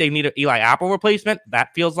think they need an Eli Apple replacement.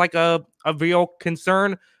 That feels like a real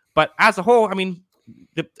concern. But as a whole, I mean,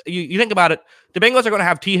 you think about it, the Bengals are going to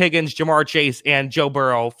have T. Higgins, Jamar Chase, and Joe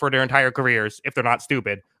Burrow for their entire careers if they're not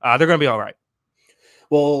stupid. They're going to be all right.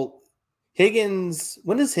 Well, Higgins,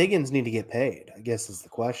 when does Higgins need to get paid? I guess is the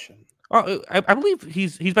question. I believe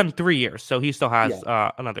he's been 3 years, so he still has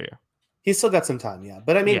another year. He's still got some time, yeah.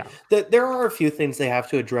 But I mean, there are a few things they have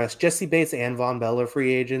to address. Jesse Bates and Von Bell are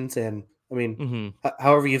free agents, and I mean,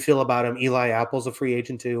 however you feel about him, Eli Apple's a free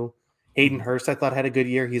agent too. Hayden Hurst, I thought, had a good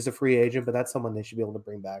year. He's a free agent, but that's someone they should be able to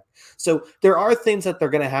bring back. So there are things that they're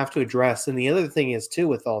going to have to address. And the other thing is too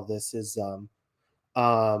with all this is,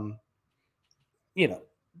 they're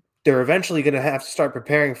eventually going to have to start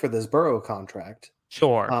preparing for this Burrow contract.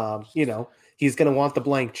 Sure. He's going to want the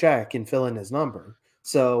blank check and fill in his number.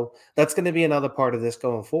 So that's going to be another part of this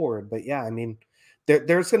going forward. But yeah, I mean,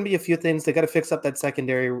 there's going to be a few things. They got to fix up that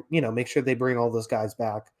secondary, make sure they bring all those guys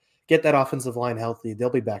back, get that offensive line healthy. They'll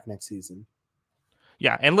be back next season.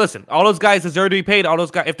 Yeah, and listen, all those guys deserve to be paid. All those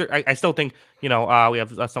guys, I still think, we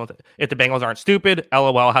have someone. If the Bengals aren't stupid,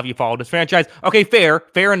 LOL, have you followed this franchise? Okay,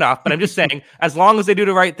 fair enough. But I'm just saying, as long as they do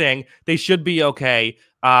the right thing, they should be okay.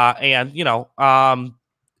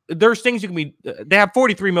 There's things you can be. They have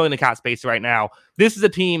 $43 million in cap space right now. This is a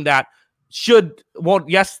team that should. Well,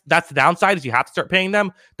 yes, that's the downside is you have to start paying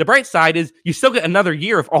them. The bright side is you still get another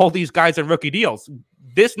year of all these guys on rookie deals.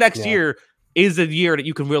 This next year is a year that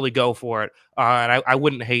you can really go for it. And I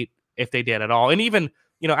wouldn't hate if they did at all. And even,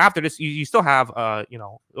 after this, you still have,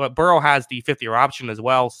 Burrow has the 5th-year option as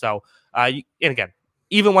well. So, and again,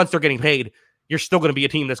 even once they're getting paid, you're still going to be a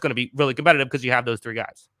team that's going to be really competitive because you have those 3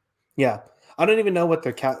 guys. Yeah. I don't even know what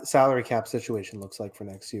their salary cap situation looks like for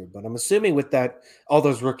next year, but I'm assuming with that, all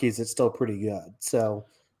those rookies, it's still pretty good. So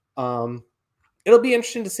it'll be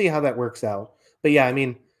interesting to see how that works out. But yeah, I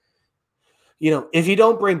mean, if you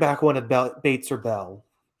don't bring back one of Bates or Bell,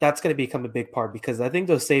 that's going to become a big part because I think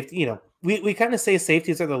those safety, we kind of say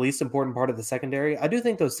safeties are the least important part of the secondary. I do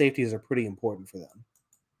think those safeties are pretty important for them.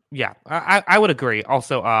 Yeah, I would agree.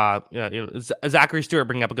 Also, Zachary Stewart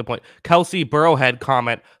bringing up a good point. Kelsey Burrowhead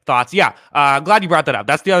comment thoughts. Yeah, glad you brought that up.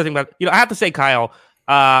 That's the other thing. But I have to say, Kyle,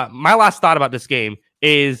 my last thought about this game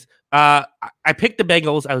is I picked the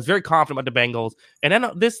Bengals. I was very confident about the Bengals, and then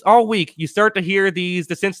this all week you start to hear the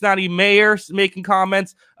Cincinnati mayor making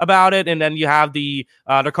comments about it, and then you have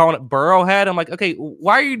they're calling it Burrowhead. I'm like, okay,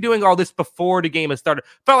 why are you doing all this before the game has started?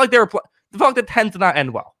 Felt like felt like the 10th did not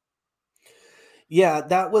end well. Yeah,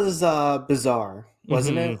 that was bizarre,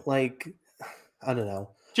 wasn't it? Like, I don't know.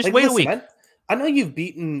 Just wait a week. I know you've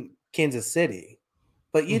beaten Kansas City,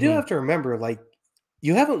 but you do have to remember, like,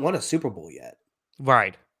 you haven't won a Super Bowl yet.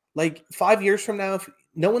 Right. Like, 5 years from now,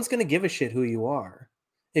 no one's going to give a shit who you are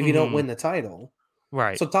if you don't win the title.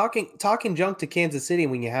 Right. So talking junk to Kansas City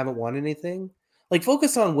when you haven't won anything, like,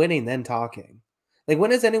 focus on winning, then talking. Like,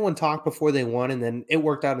 when has anyone talked before they won and then it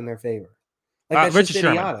worked out in their favor? Like, that's Richard just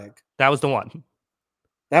idiotic. Sherman. That was the one.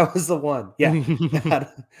 That was the one. Yeah.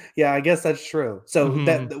 Yeah, I guess that's true. So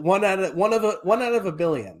that one out of a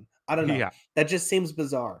billion. I don't know. Yeah. That just seems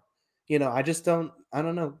bizarre. I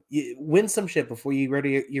don't know. You win some shit before you're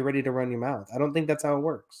ready to run your mouth. I don't think that's how it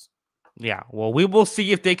works. Yeah. Well, we will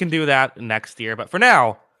see if they can do that next year, but for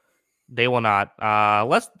now, they will not.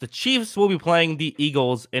 The Chiefs will be playing the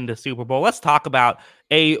Eagles in the Super Bowl. Let's talk about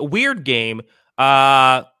a weird game.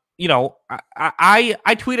 I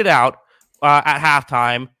tweeted out at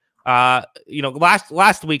halftime.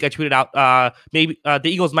 Last week I tweeted out maybe the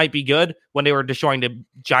Eagles might be good when they were destroying the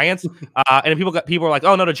Giants, and people were like,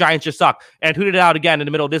 "Oh no, the Giants just suck." And I tweeted it out again in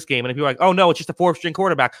the middle of this game, and people were like, "Oh no, it's just a 4th-string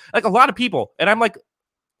quarterback." Like a lot of people, and I'm like,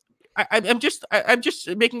 I'm just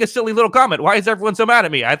making a silly little comment. Why is everyone so mad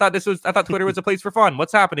at me? I thought Twitter was a place for fun.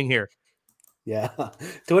 What's happening here? Yeah,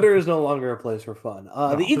 Twitter is no longer a place for fun.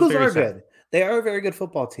 The Eagles are good. They are a very good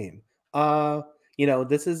football team.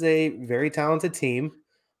 This is a very talented team.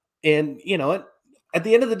 And, at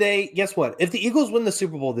the end of the day, guess what? If the Eagles win the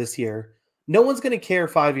Super Bowl this year, no one's going to care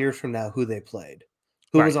 5 years from now who they played,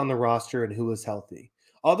 who was on the roster, and who was healthy.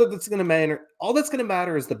 All that's going to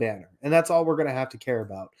matter is the banner, and that's all we're going to have to care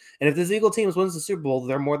about. And if this Eagle team wins the Super Bowl,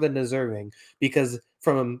 they're more than deserving because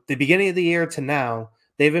from the beginning of the year to now,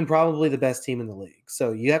 they've been probably the best team in the league.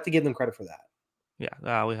 So you have to give them credit for that.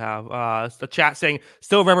 Yeah, we have the chat saying,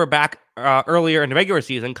 still remember back earlier in the regular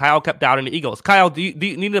season, Kyle kept doubting the Eagles. Kyle, do you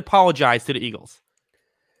need to apologize to the Eagles?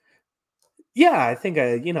 Yeah, I thought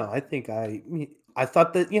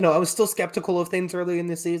that, I was still skeptical of things early in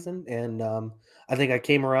the season, and I think I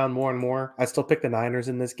came around more and more. I still picked the Niners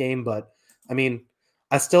in this game, but I mean,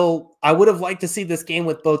 I would have liked to see this game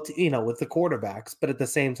with both, with the quarterbacks, but at the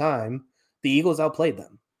same time, the Eagles outplayed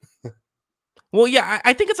them. Well, yeah,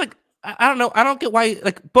 I think it's like, I don't know. I don't get why,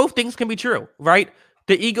 like, both things can be true, right?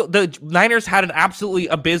 The Niners had an absolutely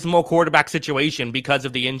abysmal quarterback situation because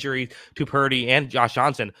of the injury to Purdy and Josh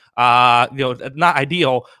Johnson. Not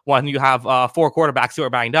ideal when you have 4 quarterbacks who are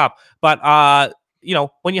banged up. But,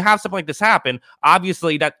 when you have something like this happen,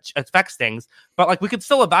 obviously that affects things. But, like, we could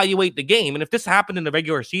still evaluate the game. And if this happened in the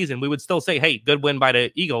regular season, we would still say, hey, good win by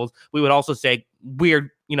the Eagles. We would also say weird,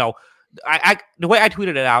 the way I tweeted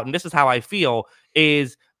it out, and this is how I feel,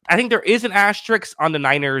 is I think there is an asterisk on the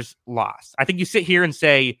Niners' loss. I think you sit here and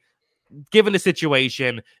say, given the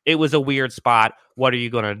situation, it was a weird spot. What are you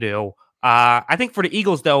going to do? I think for the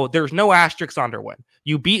Eagles, though, there's no asterisk on their win.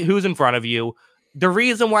 You beat who's in front of you. The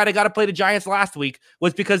reason why they got to play the Giants last week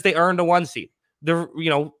was because they earned a 1 seed.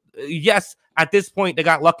 Yes, at this point, they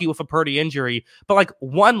got lucky with a Purdy injury, but like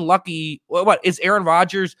what is Aaron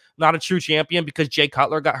Rodgers not a true champion because Jay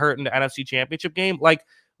Cutler got hurt in the NFC Championship game? Like,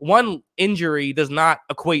 one injury does not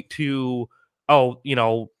equate to,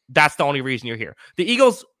 that's the only reason you're here. The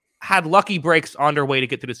Eagles had lucky breaks on their way to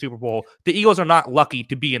get to the Super Bowl. The Eagles are not lucky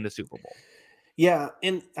to be in the Super Bowl. Yeah,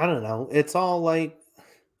 and I don't know. It's all like,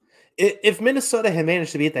 if Minnesota had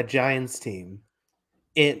managed to beat that Giants team,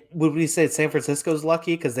 would we say San Francisco's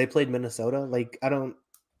lucky because they played Minnesota? Like, I don't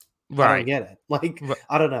get it. Like,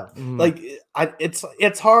 I don't know. Mm-hmm. Like,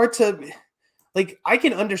 it's hard to. Like, I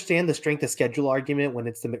can understand the strength of schedule argument when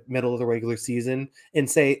it's the middle of the regular season and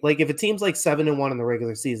say, like, if a team's like 7-1 in the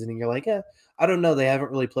regular season and you're like, I don't know, they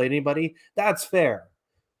haven't really played anybody, that's fair.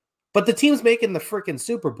 But the team's making the freaking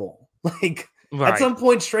Super Bowl. Like, at some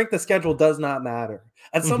point, strength of schedule does not matter.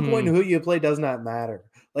 At some point, who you play does not matter.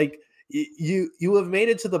 Like, you have made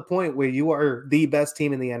it to the point where you are the best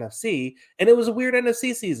team in the NFC, and it was a weird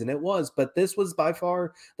NFC season. It was, but this was by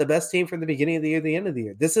far the best team from the beginning of the year to the end of the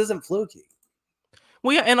year. This isn't fluky.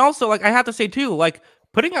 Well, yeah, and also, like, I have to say, too, like,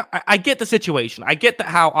 I get the situation. I get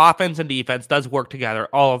how offense and defense does work together,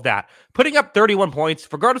 all of that. Putting up 31 points,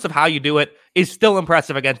 regardless of how you do it, is still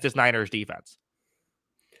impressive against this Niners defense.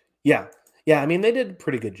 Yeah. Yeah, I mean, they did a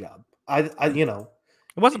pretty good job. It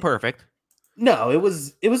wasn't perfect. No, it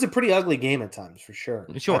was a pretty ugly game at times, for sure.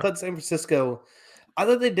 Sure. I thought San Francisco,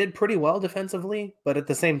 they did pretty well defensively, but at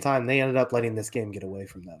the same time, they ended up letting this game get away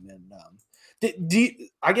from them. And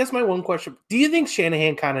I guess my one question, do you think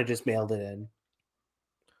Shanahan kind of just mailed it in?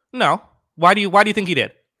 No. Why do you think he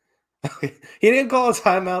did? He didn't call a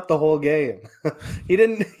timeout the whole game. He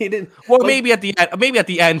didn't. Well, maybe at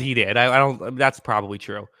the end he did. I don't. That's probably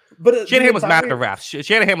true. But Shanahan was mad at the refs.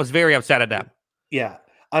 Shanahan was very upset at them. Yeah,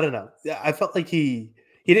 I don't know. I felt like he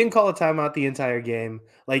didn't call a timeout the entire game.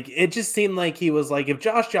 Like, it just seemed like he was like, if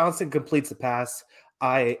Josh Johnson completes the pass,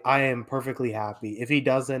 I am perfectly happy. If he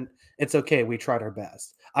doesn't, it's okay. We tried our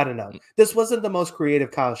best. I don't know. This wasn't the most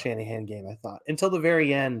creative Kyle Shanahan game, I thought, until the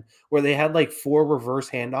very end where they had like 4 reverse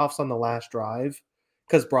handoffs on the last drive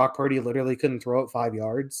because Brock Purdy literally couldn't throw it 5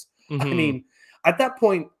 yards. Mm-hmm. I mean, at that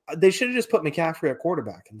point, they should have just put McCaffrey at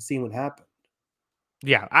quarterback and seen what happened.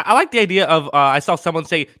 Yeah, I like the idea of, I saw someone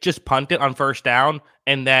say just punt it on first down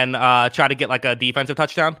and then try to get like a defensive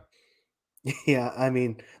touchdown. Yeah, I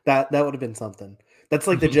mean, that would have been something. That's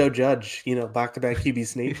like the Joe Judge, back-to-back QB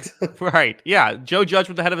sneaks. Right. Yeah. Joe Judge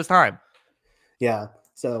was ahead of his time. Yeah.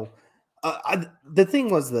 So the thing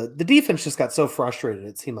was the defense just got so frustrated,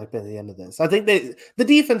 it seemed like by the end of this. I think the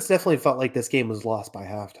defense definitely felt like this game was lost by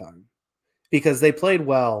halftime because they played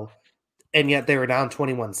well, and yet they were down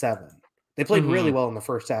 21-7. They played really well in the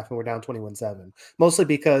first half and were down 21-7, mostly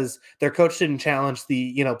because their coach didn't challenge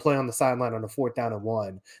the, play on the sideline on a 4th down and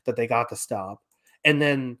 1 that they got to stop. And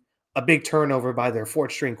then a big turnover by their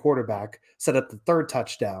 4th string quarterback set up the 3rd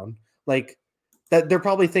touchdown. Like, that, they're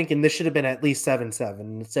probably thinking this should have been at least 7-7.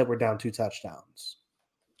 Instead, we're down 2 touchdowns.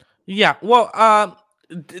 Yeah. Well,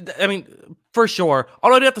 I mean, for sure.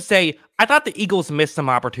 Although I do have to say, I thought the Eagles missed some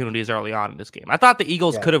opportunities early on in this game. I thought the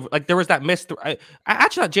Eagles could have, like, there was that missed. I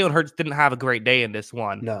actually thought Jalen Hurts didn't have a great day in this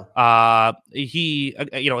one. No.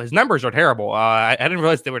 His numbers are terrible. I didn't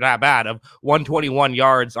realize they were that bad. Of 121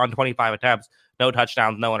 yards on 25 attempts, no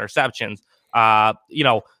touchdowns, no interceptions.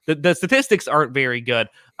 The statistics aren't very good.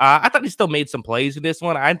 I thought he still made some plays in this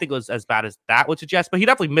one. I didn't think it was as bad as that would suggest, but he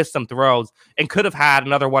definitely missed some throws and could have had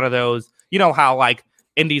another one of those. You know how, like,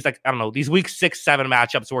 in these, like, I don't know, these week 6-7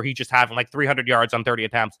 matchups where he just having like 300 yards on 30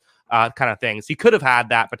 attempts, kind of things. He could have had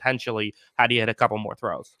that potentially had he had a couple more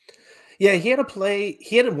throws. Yeah, he had a play.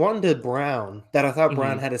 He had one to Brown that I thought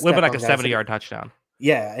Brown had a would have been like a 70-yard touchdown.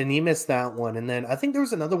 Yeah, and he missed that one. And then I think there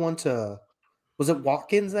was another one to, was it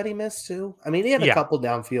Watkins that he missed too? I mean, he had a couple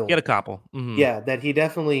downfield. He had a couple. Mm-hmm. Yeah, that he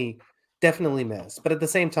definitely missed. But at the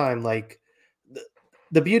same time, like,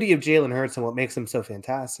 the beauty of Jalen Hurts and what makes him so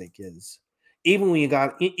fantastic is even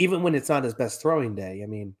when it's not his best throwing day, I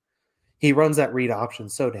mean, he runs that read option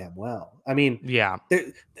so damn well. I mean,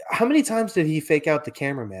 how many times did he fake out the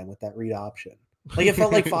cameraman with that read option? Like, it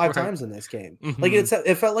felt like 5 times in this game. Mm-hmm. Like,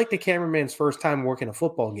 it felt like the cameraman's first time working a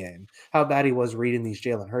football game, how bad he was reading these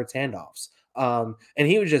Jalen Hurts handoffs. And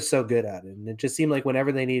he was just so good at it. And it just seemed like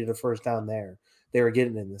whenever they needed a first down there, they were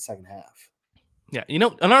getting it in the second half. Yeah,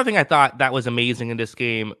 another thing I thought that was amazing in this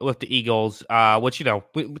game with the Eagles, which, we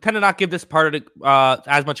tend to not give this part of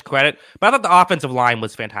as much credit, but I thought the offensive line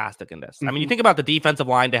was fantastic in this. Mm-hmm. I mean, you think about the defensive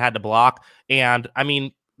line they had to block, and, I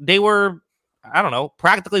mean, they were, I don't know,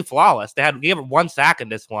 practically flawless. They gave up 1 sack in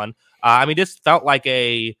this one. I mean, this felt like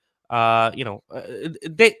they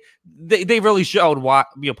really showed why,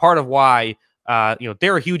 part of why,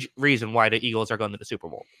 they're a huge reason why the Eagles are going to the Super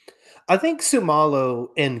Bowl. I think Sumalo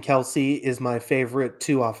and Kelsey is my favorite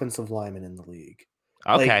 2 offensive linemen in the league.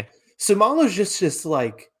 Okay. Like, Sumalo's just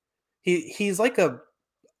like, he's like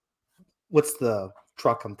what's the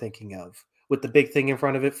truck I'm thinking of with the big thing in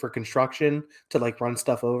front of it for construction to, like, run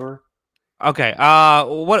stuff over? Okay.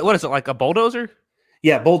 What is it, like a bulldozer?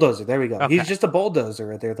 Yeah, bulldozer. There we go. Okay. He's just a bulldozer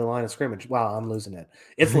right there at the line of scrimmage. Wow, I'm losing it.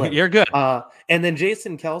 It's lit. You're good. And then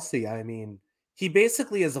Jason Kelsey, I mean, he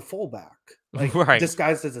basically is a fullback, like,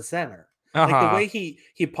 disguised as a center. Like, the way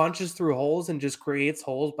he punches through holes and just creates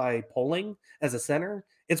holes by pulling as a center,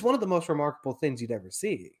 it's one of the most remarkable things you'd ever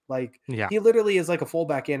see. Like, he literally is like a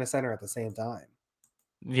fullback and a center at the same time.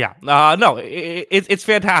 Yeah. No, it's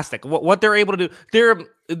fantastic. What they're able to do.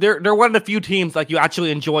 They're one of the few teams, like, you actually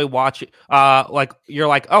enjoy watching. Like, you're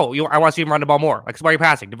like, oh, I want to see him run the ball more. Like, somebody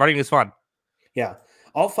passing. The running is fun. Yeah.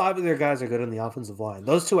 All 5 of their guys are good on the offensive line.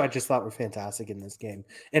 Those 2 I just thought were fantastic in this game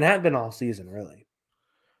and had been all season, really.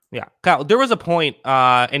 Yeah, Kyle, there was a point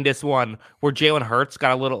in this one where Jalen Hurts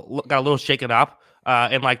got a little shaken up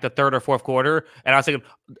in, like, the 3rd or 4th quarter, and I was thinking,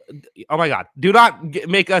 oh my God, do not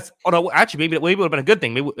make us. Oh no, actually, maybe it would have been a good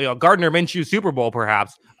thing. Maybe, Gardner Minshew Super Bowl,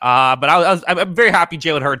 perhaps. But I'm very happy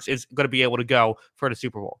Jalen Hurts is going to be able to go for the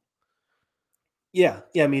Super Bowl. Yeah,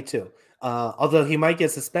 me too. Although he might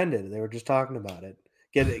get suspended. They were just talking about it.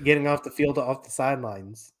 Getting off the field, off the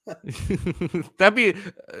sidelines. That'd be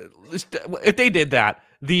if they did that.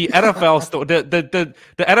 The NFL,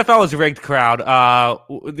 the NFL is a rigged crowd.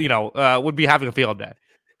 Would be having a field day.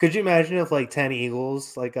 Could you imagine if, like, 10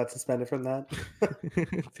 Eagles, like, got suspended from that?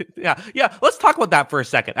 Yeah. Let's talk about that for a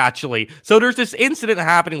second, actually. So there's this incident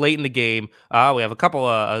happening late in the game. We have a couple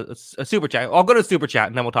a super chat. I'll go to super chat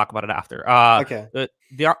and then we'll talk about it after. Okay.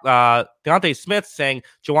 Deontay Smith saying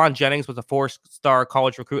Jawan Jennings was a 4-star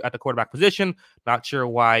college recruit at the quarterback position. Not sure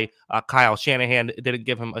why Kyle Shanahan didn't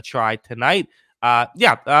give him a try tonight.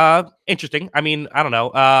 Interesting. I mean, I don't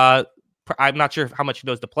know. I'm not sure how much he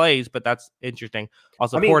knows the plays, but that's interesting.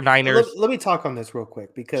 Also, poor Niners. Let me talk on this real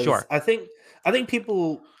quick because I think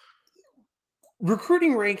people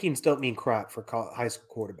recruiting rankings don't mean crap for high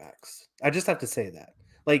school quarterbacks. I just have to say that.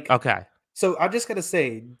 Like, okay. So I just got to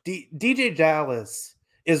say, DJ Dallas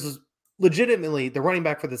is legitimately the running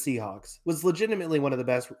back for the Seahawks. Was legitimately one of the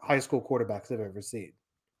best high school quarterbacks I've ever seen.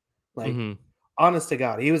 Like, honest to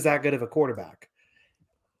God, he was that good of a quarterback.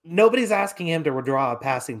 Nobody's asking him to draw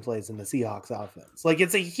passing plays in the Seahawks offense. Like,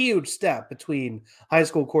 it's a huge step between high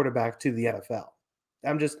school quarterback to the NFL.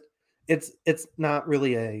 It's not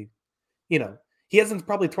really he hasn't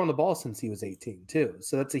probably thrown the ball since he was 18 too.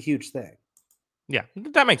 So that's a huge thing. Yeah,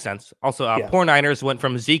 that makes sense. Also, poor Niners went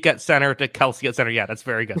from Zeke at center to Kelsey at center. Yeah, that's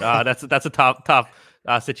very good. That's a tough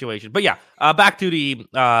situation. But yeah, back to the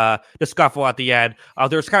scuffle at the end.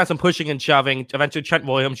 There was kind of some pushing and shoving. Eventually, Trent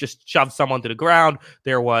Williams just shoved someone to the ground.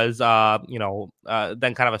 There was,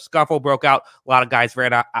 then kind of a scuffle broke out. A lot of guys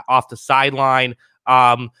ran off the sideline.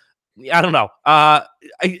 I don't know. I'm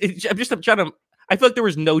trying to. I feel like there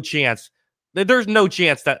was no chance. There's no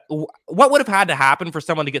chance that what would have had to happen for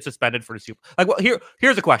someone to get suspended for the Super. Like, well,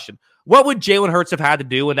 here's a question: what would Jalen Hurts have had to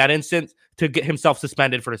do in that instance to get himself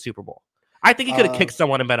suspended for the Super Bowl? I think he could have kicked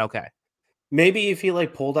someone and been okay. Maybe if he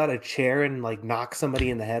like pulled out a chair and like knocked somebody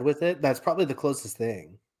in the head with it, that's probably the closest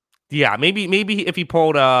thing. Yeah, maybe if he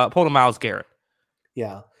pulled a Myles Garrett.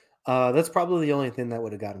 Yeah, that's probably the only thing that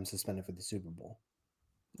would have got him suspended for the Super Bowl.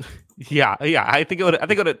 Yeah. I think it would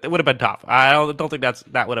have been tough. I don't think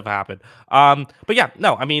that would have happened. But yeah,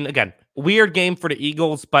 no. I mean, again, weird game for the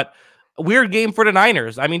Eagles, but weird game for the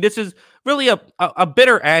Niners. I mean, this is really a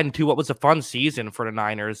bitter end to what was a fun season for the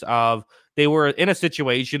Niners. They were in a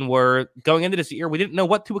situation where going into this year, we didn't know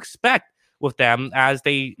what to expect with them, as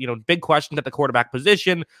they, big questions at the quarterback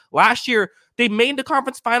position. Last year, they made the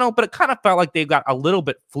conference final, but it kind of felt like they got a little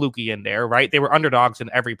bit fluky in there, right? They were underdogs in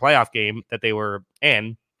every playoff game that they were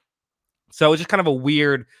in. So it was just kind of a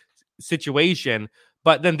weird situation.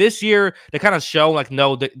 But then this year, they kind of show like,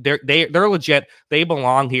 no, they're legit. They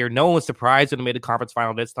belong here. No one was surprised when they made the conference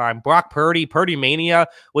final this time. Brock Purdy Mania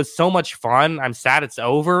was so much fun. I'm sad it's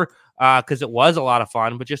over because it was a lot of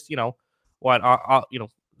fun. But just,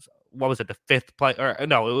 what was it, the fifth play? Or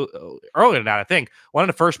no, earlier than that, I think. One of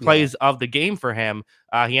the first plays of the game for him,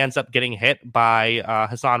 he ends up getting hit by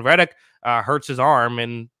Hassan Reddick, hurts his arm,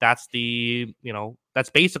 and that's that's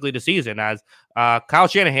basically the season, as Kyle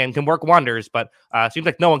Shanahan can work wonders, but it seems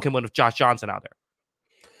like no one can win with Josh Johnson out there.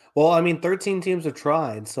 Well, I mean, 13 teams have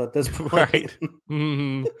tried, so at this point, right?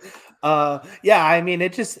 Mm-hmm. Yeah, I mean,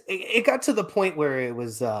 it got to the point where it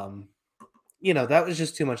was, that was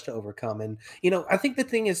just too much to overcome. And, I think the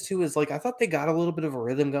thing is too, is like, I thought they got a little bit of a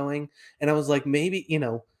rhythm going, and I was like, maybe,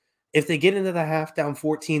 if they get into the half down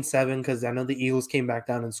 14-7, because I know the Eagles came back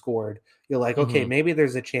down and scored, you're like, okay, maybe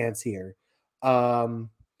there's a chance here.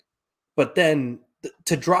 But then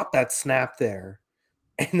to drop that snap there,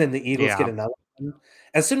 and then the Eagles get another one,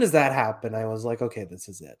 as soon as that happened, I was like, okay, this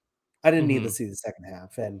is it. I didn't need to see the second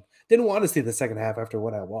half, and didn't want to see the second half after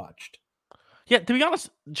what I watched. Yeah, to be honest,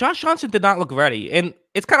 Josh Johnson did not look ready, and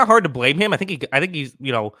it's kind of hard to blame him. I think he's, I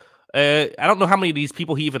don't know how many of these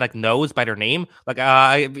people he even like knows by their name. Like,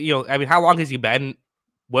 I mean, how long has he been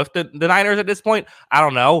with the Niners at this point? I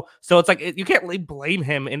don't know. So it's like you can't really blame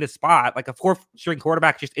him in this spot. Like, a fourth string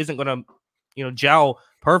quarterback just isn't going to, gel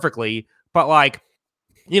perfectly. But like,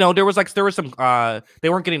 there was some they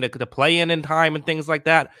weren't getting the play in time and things like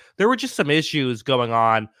that. There were just some issues going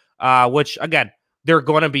on, which again, there are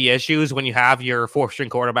going to be issues when you have your fourth string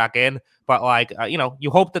quarterback in, but like,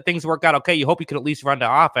 you hope that things work out okay. You hope you can at least run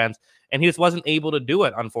the offense, and he just wasn't able to do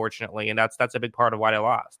it, unfortunately. And that's a big part of why they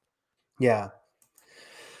lost. Yeah.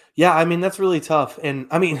 Yeah. I mean, that's really tough. And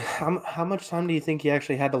I mean, how much time do you think he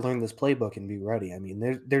actually had to learn this playbook and be ready? I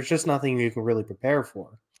mean, there's just nothing you can really prepare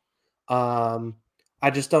for. I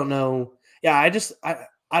just don't know. Yeah.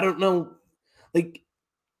 I don't know. Like,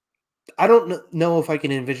 I don't know if I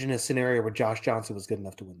can envision a scenario where Josh Johnson was good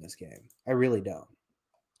enough to win this game. I really don't.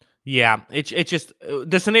 Yeah, it's just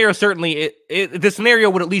the scenario. Certainly, the scenario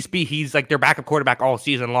would at least be he's like their backup quarterback all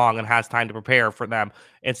season long and has time to prepare for them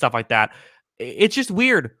and stuff like that. It's just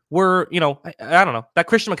weird. I don't know. That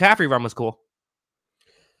Christian McCaffrey run was cool.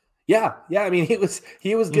 Yeah. I mean, he was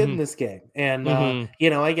good in this game, and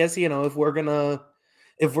I guess if we're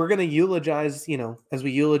gonna eulogize, as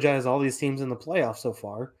we eulogize all these teams in the playoffs so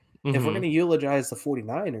far. If we're going to eulogize the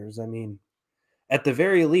 49ers, I mean, at the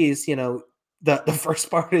very least, the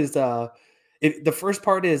first part is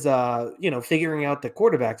figuring out the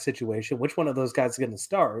quarterback situation, which one of those guys is going to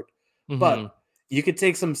start. But you could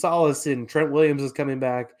take some solace in Trent Williams is coming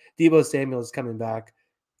back, Deebo Samuel is coming back,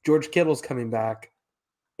 George Kittle's coming back,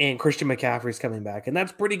 and Christian McCaffrey's coming back, and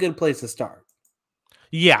that's a pretty good place to start.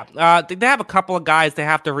 Yeah, they have a couple of guys they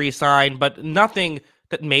have to re-sign, but nothing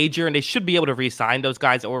that major, and they should be able to re-sign those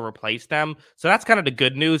guys or replace them. So that's kind of the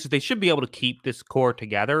good news. They should be able to keep this core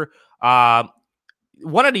together.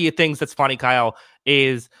 One of the things that's funny, Kyle,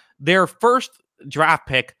 is their first draft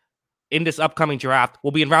pick in this upcoming draft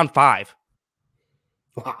will be in round 5.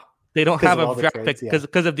 Wow. They don't have a draft pick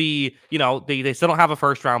because of the, they still don't have a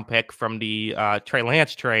first round pick from the Trey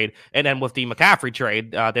Lance trade. And then with the McCaffrey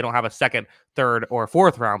trade, they don't have a second, third, or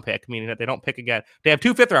fourth round pick, meaning that they don't pick again. They have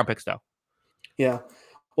 2 5th round picks, though. Yeah.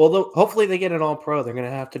 Well, hopefully they get an all-pro. They're going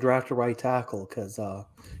to have to draft a right tackle because,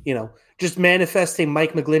 just manifesting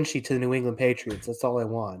Mike McGlinchey to the New England Patriots. That's all I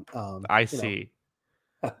want. I see.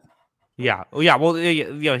 Yeah. Well,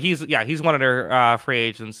 he's one of their free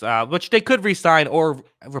agents, which they could re-sign or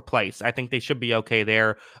replace. I think they should be okay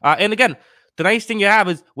there. And again, the nice thing you have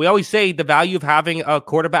is we always say the value of having a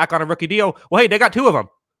quarterback on a rookie deal. Well, hey, they got 2 of them.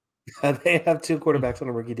 They have 2 quarterbacks on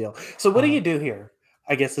a rookie deal. So what do you do here?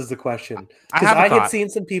 I guess is the question. I Because have a I had thought. seen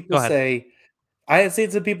some Go people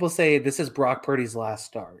ahead. say this is Brock Purdy's last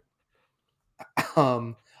start.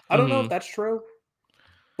 I don't know if that's true,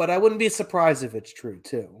 but I wouldn't be surprised if it's true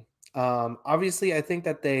too. Obviously, I think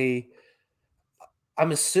that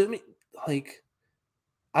I'm assuming, like,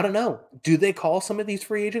 I don't know. Do they call some of these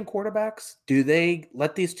free agent quarterbacks? Do they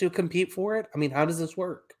let these 2 compete for it? I mean, how does this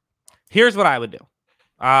work? Here's what I would do.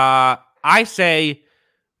 I say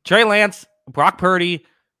Trey Lance, Brock Purdy,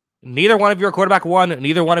 neither one of you are quarterback 1,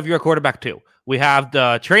 neither one of you are quarterback 2. We have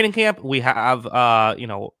the training camp, we have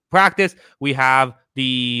practice, we have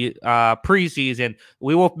the preseason.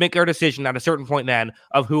 We will make our decision at a certain point then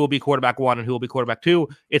of who will be quarterback 1 and who will be quarterback 2.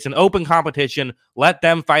 It's an open competition. Let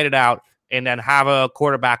them fight it out and then have a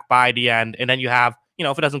quarterback by the end. And then you have,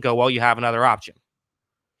 if it doesn't go well, you have another option.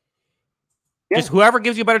 Yeah. Just whoever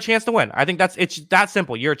gives you a better chance to win. I think it's that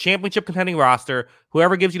simple. You're a championship contending roster.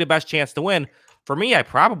 Whoever gives you the best chance to win. For me, I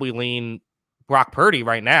probably lean Brock Purdy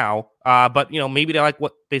right now. But maybe they like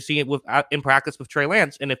what they see in practice with Trey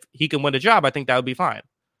Lance, and if he can win the job, I think that would be fine.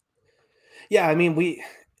 Yeah, I mean,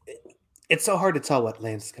 it's so hard to tell what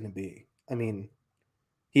Lance is going to be. I mean,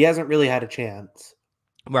 he hasn't really had a chance.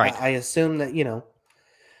 Right. I assume that,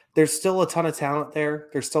 there's still a ton of talent there.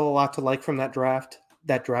 There's still a lot to like from that draft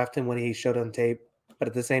and what he showed on tape. But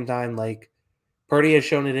at the same time, like, Purdy has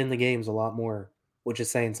shown it in the games a lot more, which is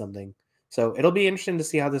saying something. So it'll be interesting to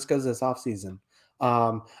see how this goes this offseason.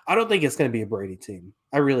 I don't think it's going to be a Brady team.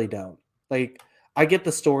 I really don't. Like, I get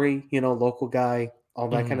the story, local guy, all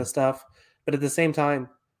that kind of stuff. But at the same time,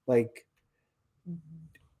 like,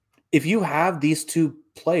 if you have these 2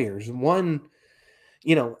 players, one,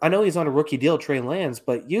 I know he's on a rookie deal, Trey Lance,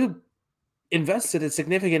 but you invested a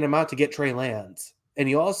significant amount to get Trey Lance. And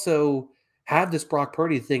you also have this Brock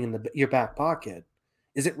Purdy thing in your back pocket.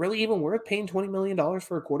 Is it really even worth paying $20 million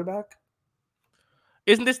for a quarterback?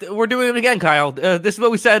 Isn't this, we're doing it again, Kyle. This is what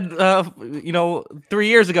we said, 3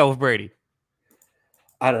 years ago with Brady.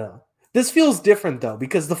 I don't know. This feels different, though,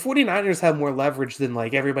 because the 49ers have more leverage than,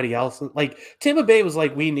 like, everybody else. Like, Tampa Bay was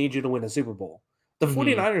like, we need you to win a Super Bowl. The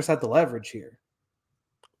 49ers had the leverage here.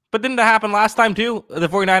 But didn't that happen last time, too? The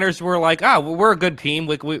 49ers were like, we're a good team.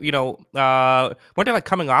 Like, weren't they, like,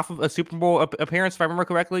 coming off of a Super Bowl appearance, if I remember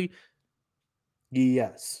correctly?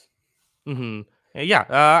 Yes. Mm-hmm. Yeah,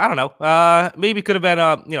 I don't know. Maybe it could have been,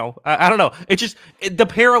 I don't know. It's just the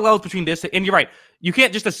parallels between this, and you're right. You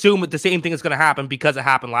can't just assume that the same thing is going to happen because it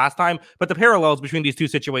happened last time. But the parallels between these 2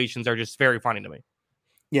 situations are just very funny to me.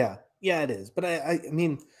 Yeah, it is. But I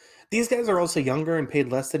mean, these guys are also younger and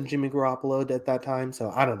paid less than Jimmy Garoppolo at that time.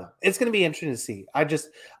 So I don't know. It's going to be interesting to see. I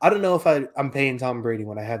don't know if I'm paying Tom Brady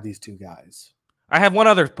when I have these 2 guys. I have one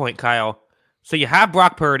other point, Kyle. So you have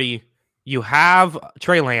Brock Purdy, you have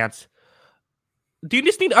Trey Lance. Do you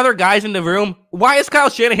just need other guys in the room? Why does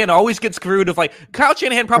Kyle Shanahan always get screwed? Kyle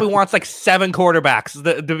Shanahan probably wants like 7 quarterbacks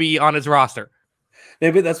to be on his roster.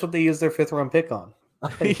 Maybe that's what they use their 5th round pick on.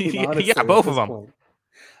 Honestly, yeah, both of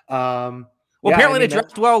them. Apparently they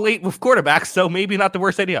draft well late with quarterbacks, so maybe not the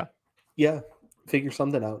worst idea. Yeah, figure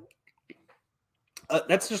something out.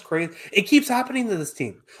 That's just crazy. It keeps happening to this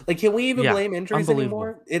team. Like, can we even blame injuries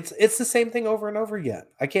anymore? It's the same thing over and over again.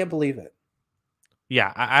 I can't believe it.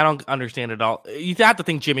 Yeah, I don't understand it all. You have to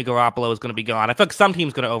think Jimmy Garoppolo is going to be gone. I feel like some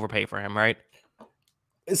team's going to overpay for him, right?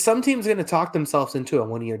 Some team's going to talk themselves into a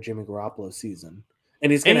 1-year Jimmy Garoppolo season. And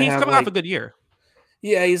he's coming off a good year.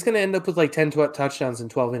 Yeah, he's going to end up with like 10 touchdowns and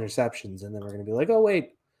 12 interceptions. And then we're going to be like, oh,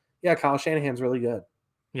 wait. Yeah, Kyle Shanahan's really good.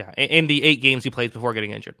 Yeah, in the 8 games he played before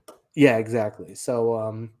getting injured. Yeah, exactly.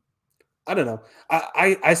 So, I don't know.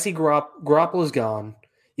 I see Garoppolo's gone.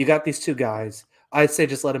 You got these 2 guys. I'd say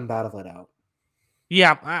just let him battle it out.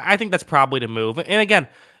 Yeah, I think that's probably the move. And again,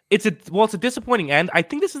 it's a disappointing end. I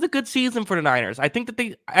think this is a good season for the Niners. I think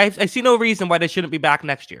that I see no reason why they shouldn't be back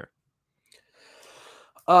next year.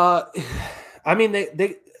 I mean,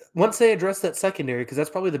 they once they address that secondary, because that's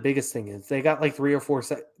probably the biggest thing is they got like 3 or 4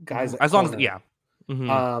 guys. As long as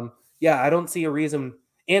I don't see a reason,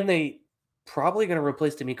 and they probably going to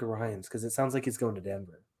replace D'Amico Ryans because it sounds like he's going to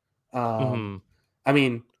Denver. I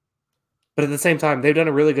mean. But at the same time, they've done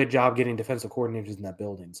a really good job getting defensive coordinators in that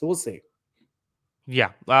building. So we'll see.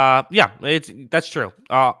 Yeah. That's true.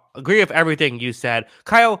 Agree with everything you said.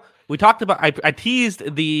 Kyle, we talked about, I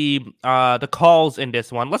teased the calls in this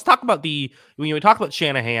one. Let's talk about when we talk about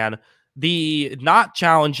Shanahan, the not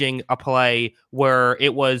challenging a play where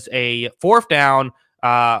it was a 4th down,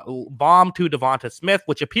 bomb to Devonta Smith,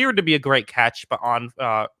 which appeared to be a great catch, but on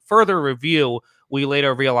further review, we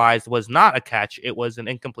later realized was not a catch. It was an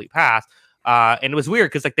incomplete pass. And it was weird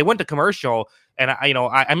because like they went to commercial, and I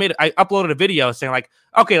uploaded a video saying like,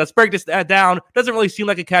 okay, let's break this down. Doesn't really seem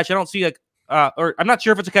like a catch. I don't see like, or I'm not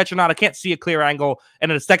sure if it's a catch or not. I can't see a clear angle. And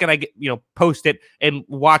then the second I get, post it and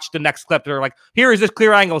watch the next clip, they're like, here is this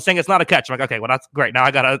clear angle saying it's not a catch. I'm like, okay, well that's great. Now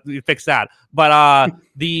I gotta fix that. But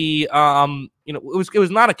it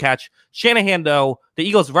was not a catch. Shanahan though, the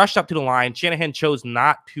Eagles rushed up to the line. Shanahan chose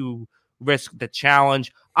not to risk the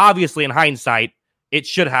challenge. Obviously, in hindsight, it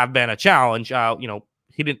should have been a challenge.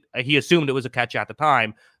 He assumed it was a catch at the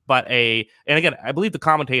time, and again, I believe the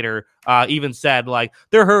commentator even said like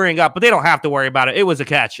they're hurrying up, but they don't have to worry about it. It was a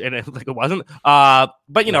catch, and it wasn't.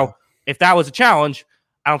 If that was a challenge,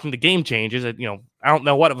 I don't think the game changes. I don't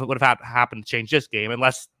know what would have happened to change this game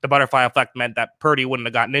unless the butterfly effect meant that Purdy wouldn't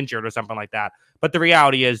have gotten injured or something like that. But the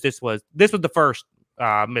reality is this was the first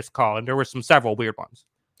missed call, and there were several weird ones.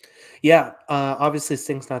 Yeah, obviously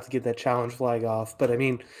stings not to get that challenge flag off. But I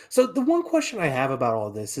mean, so the one question I have about all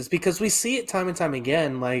this is because we see it time and time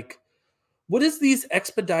again, like, what is these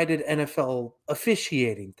expedited NFL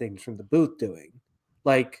officiating things from the booth doing?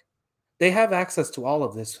 Like, they have access to all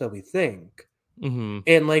of this, so we think. Mm-hmm.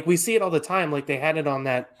 And, like, we see it all the time. Like, they had it on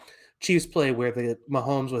that Chiefs play where the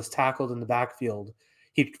Mahomes was tackled in the backfield.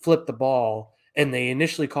 He flipped the ball, and they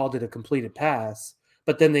initially called it a completed pass.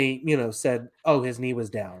 But then they, said, oh, his knee was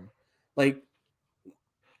down. Like,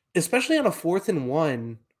 especially on a 4th and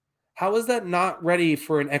 1, how is that not ready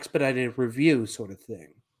for an expedited review sort of thing?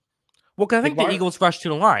 Well, because I think the Eagles rushed to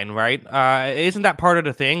the line, right? Isn't that part of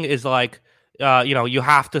the thing? Is like, you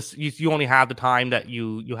have to, you only have the time that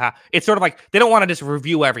you have. It's sort of like they don't want to just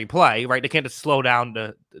review every play, right? They can't just slow down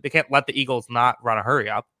they can't let the Eagles not run a hurry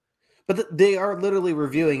up. But they are literally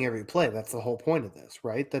reviewing every play. That's the whole point of this,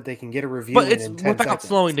 right? That they can get a review. But it's without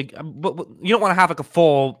slowing. But you don't want to have like a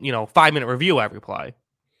full, 5-minute review every play.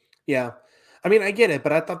 Yeah, I mean, I get it,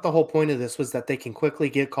 but I thought the whole point of this was that they can quickly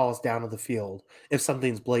get calls down to the field if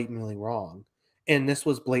something's blatantly wrong, and this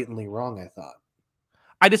was blatantly wrong. I thought.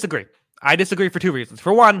 I disagree. I disagree for two reasons.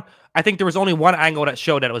 For one, I think there was only one angle that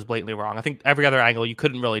showed that it was blatantly wrong. I think every other angle you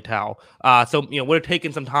couldn't really tell. So would have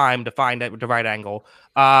taken some time to find the right angle.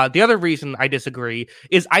 The other reason I disagree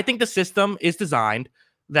is I think the system is designed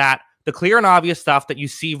that the clear and obvious stuff that you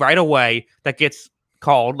see right away that gets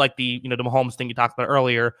called, like the Mahomes thing you talked about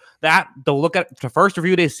earlier, that they'll look at the first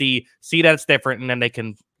review they see that it's different, and then they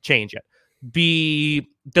can change it.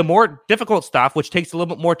 The more difficult stuff, which takes a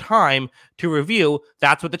little bit more time to review,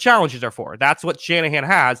 that's what the challenges are for. That's what Shanahan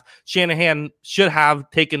has. Shanahan should have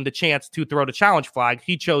taken the chance to throw the challenge flag.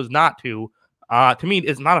 He chose not to. To me,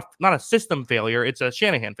 it's not a system failure. It's a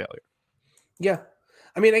Shanahan failure. Yeah.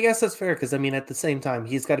 I mean, I guess that's fair because, I mean, at the same time,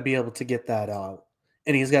 he's got to be able to get that out.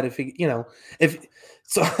 And he's got to figure,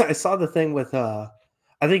 so I saw the thing with, I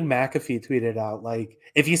think McAfee tweeted out, like,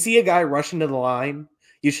 if you see a guy rushing to the line,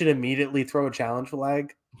 you should immediately throw a challenge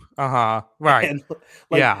flag. Right. And,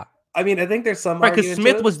 yeah. I mean, I think there's some right because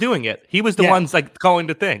Smith was doing it. He was the ones like calling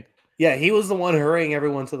the thing. Yeah, he was the one hurrying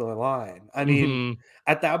everyone to the line. I mean,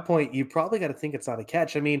 at that point, you probably got to think it's not a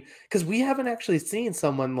catch. I mean, because we haven't actually seen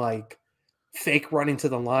someone like fake running to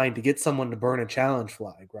the line to get someone to burn a challenge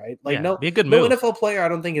flag, right? Like, be a good move. No NFL player, I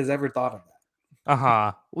don't think, has ever thought of that.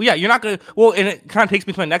 Well, yeah, you're not gonna. Well, and it kind of takes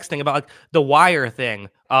me to my next thing about like the wire thing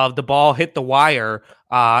of the ball hit the wire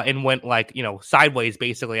and went like sideways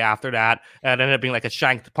basically after that, and it ended up being like a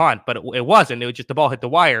shanked punt, but it wasn't. It was just the ball hit the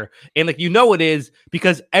wire, and like it is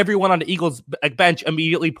because everyone on the Eagles bench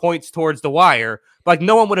immediately points towards the wire. But, like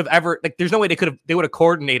no one would have ever like. There's no way they would have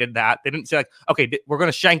coordinated that. They didn't say like, okay, we're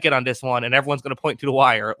gonna shank it on this one, and everyone's gonna point to the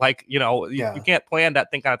wire. Like you can't plan that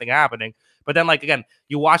kind of thing happening. But then, like, again,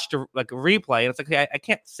 you watch the replay, and it's like, okay, I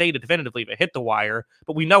can't say definitively if it hit the wire,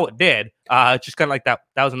 but we know it did. It's just kind of like that.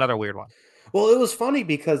 That was another weird one. Well, it was funny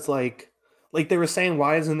because, like they were saying,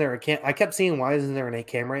 why isn't there I kept seeing, why isn't there an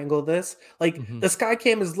camera angle of this? Like, the sky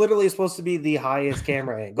cam is literally supposed to be the highest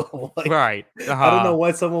camera angle. Like, right. I don't know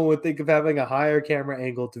why someone would think of having a higher camera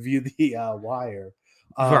angle to view the wire.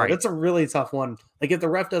 Right. That's a really tough one. Like, if the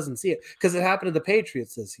ref doesn't see it, because it happened to the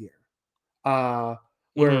Patriots this year.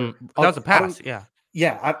 Where that was a pass,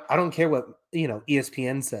 I don't care what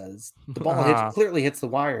ESPN says. The ball clearly hits the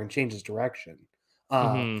wire and changes direction,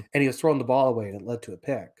 and he was throwing the ball away, and it led to a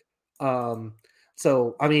pick.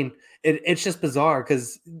 So I mean, it's just bizarre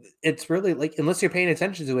because it's really like unless you're paying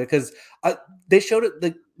attention to it, because they showed it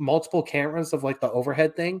the multiple cameras of like the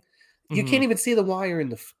overhead thing. You can't even see the wire in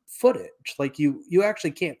the footage. Like you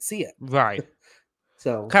actually can't see it. Right.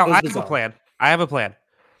 So Kyle, I have a plan.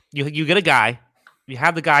 You get a guy. You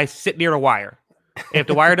have the guy sit near a wire. If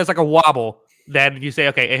the wire does like a wobble, then you say,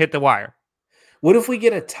 okay, it hit the wire. What if we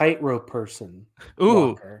get a tightrope person, Ooh,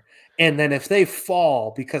 Walker, and then if they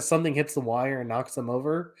fall because something hits the wire and knocks them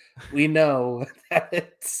over, we know that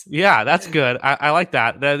it's yeah, that's good. I like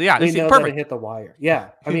that. Yeah, we you see, know that it perfect. hit the wire. Yeah,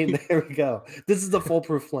 I mean, there we go. This is the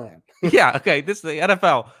foolproof plan. Yeah, okay. This is the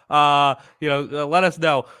NFL. Let us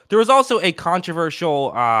know. There was also a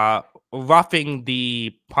controversial roughing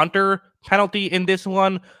the punter penalty in this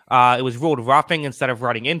one. It was ruled roughing instead of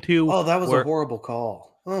running into. Oh, that was a Where horrible call.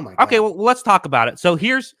 Oh my Okay, god. well, let's talk about it. So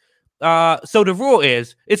here's so the rule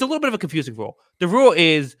is it's a little bit of a confusing rule. The rule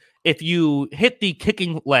is if you hit the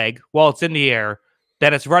kicking leg while it's in the air,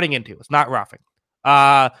 then it's running into. It's not roughing.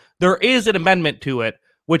 There is an amendment to it,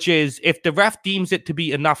 which is if the ref deems it to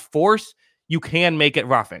be enough force, you can make it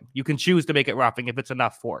roughing. You can choose to make it roughing if it's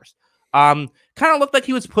enough force. Kind of looked like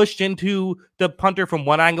he was pushed into the punter from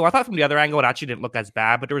one angle. I thought from the other angle it actually didn't look as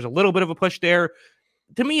bad, but there was a little bit of a push there.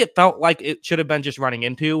 To me, it felt like it should have been just running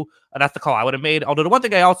into. That's the call I would have made. Although the one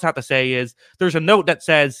thing I also have to say is there's a note that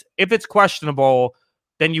says if it's questionable,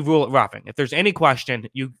 then you rule it roughing. If there's any question,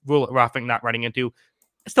 you rule it roughing, not running into.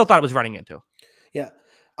 I still thought it was running into. Yeah,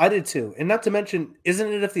 I did too. And not to mention,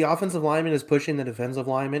 isn't it if the offensive lineman is pushing the defensive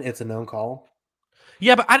lineman, it's a known call?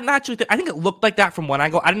 Yeah, but I didn't actually I think it looked like that from one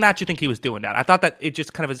angle. I didn't actually think he was doing that. I thought that it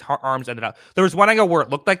just kind of his arms ended up. There was one angle where it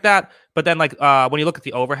looked like that, but then when you look at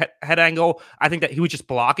the overhead angle, I think that he was just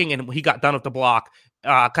blocking, and he got done with the block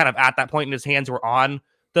kind of at that point, and his hands were on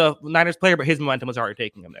the Niners player, but his momentum was already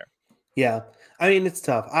taking him there. Yeah. I mean, it's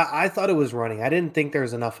tough. I thought it was running. I didn't think there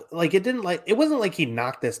was enough. Like, it wasn't like he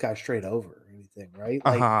knocked this guy straight over or anything, right?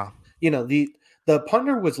 Like, the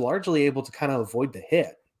punter was largely able to kind of avoid the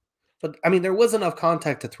hit. But I mean, there was enough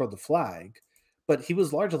contact to throw the flag, but he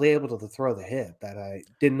was largely able to throw the hit that I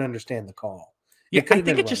didn't understand the call. Yeah, It could I have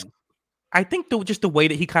think been it just. running. I think just the way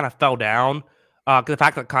that he kind of fell down, the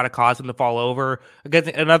fact that it kind of caused him to fall over. Again,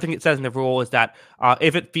 another thing it says in the rule is that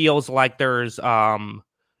if it feels like there's something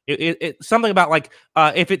about like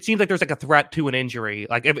if it seems like there's like a threat to an injury,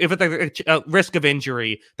 like if it's a risk of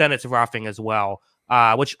injury, then it's roughing as well.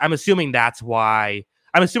 Which I'm assuming that's why.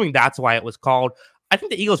 It was called. I think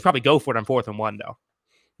the Eagles probably go for it on 4th and 1 though.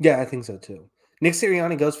 Yeah, I think so too. Nick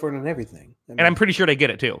Sirianni goes for it on everything. I mean, And I'm pretty sure they get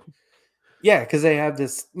it too. yeah, because they have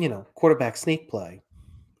this, quarterback sneak play.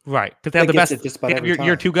 Right, because they have the gets best. it just about They have every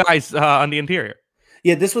your time. two guys on the interior.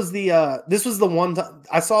 Yeah, this was the one time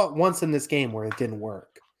I saw it once in this game where it didn't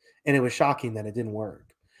work, and it was shocking that it didn't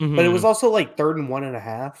work. But it was also like 3rd and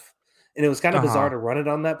 1.5, and it was kind of bizarre to run it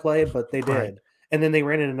on that play, but they did. Right. And then they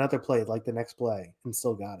ran in another play like the next play and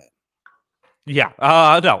still got it. Yeah,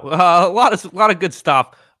 a lot of good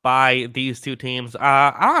stuff by these two teams.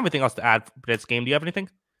 I don't have anything else to add for this game. Do you have anything?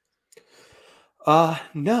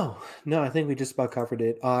 No, I think we just about covered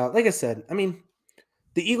it. Like I said, I mean,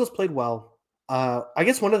 the Eagles played well. I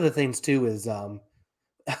guess one of the things too is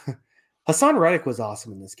Hassan Reddick was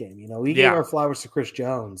awesome in this game. We gave our flowers to Chris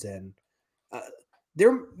Jones, and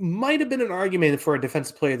there might have been an argument for a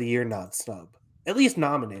Defensive Player of the Year nod snub, at least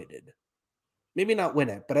nominated. Maybe not win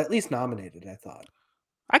it, but at least nominated, I thought.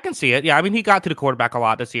 I can see it. Yeah, I mean, he got to the quarterback a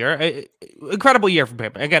lot this year. Incredible year from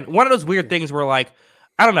him. Again, one of those weird things where, like,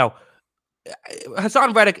 I don't know,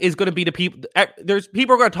 Hassan Reddick is going to be the people. There's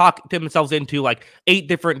people are going to talk themselves into like 8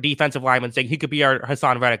 different defensive linemen saying he could be our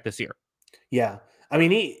Hassan Reddick this year. Yeah, I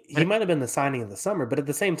mean, he might have been the signing of the summer, but at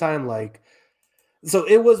the same time, like, so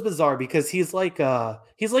it was bizarre because he's like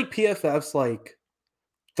PFF's like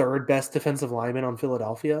 3rd best defensive lineman on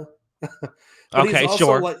Philadelphia. But Okay, he's also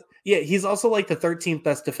sure. he's also like the 13th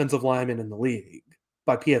best defensive lineman in the league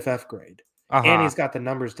by PFF grade. And Uh-huh. he's got the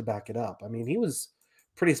numbers to back it up. I mean, he was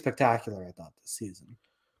pretty spectacular, I thought, this season.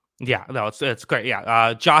 Yeah, no, it's great.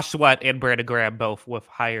 Yeah, Josh Sweat and Brandon Graham both with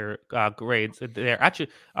higher grades there. Actually,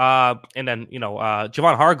 and then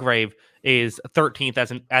Javon Hargrave is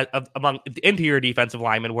 13th among the interior defensive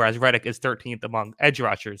linemen, whereas Reddick is 13th among edge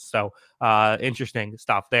rushers. So interesting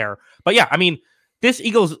stuff there. But yeah, I mean, this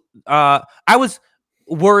Eagles, I was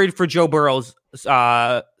worried for Joe Burrow's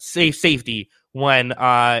safety when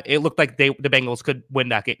it looked like the Bengals could win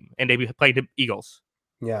that game and they played the Eagles.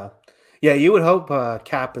 Yeah. Yeah, you would hope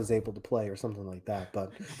Cap is able to play or something like that,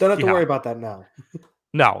 but don't have to worry about that now.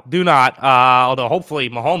 No, do not. Although hopefully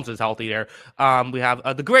Mahomes is healthy there. We have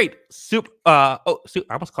the great I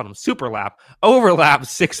almost called him Superlap. Overlap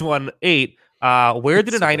 618. Where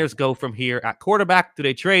do the Niners go from here at quarterback? Do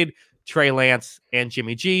they trade Trey Lance and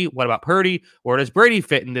Jimmy G? What about Purdy? Where does Brady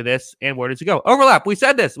fit into this? And where does it go? Overlap. We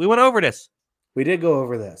said this. We went over this. We did go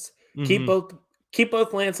over this. Keep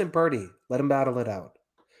both Lance and Purdy. Let them battle it out.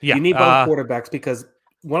 Yeah, you need both quarterbacks because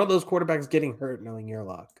one of those quarterbacks getting hurt knowing your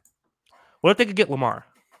luck. What if they could get Lamar?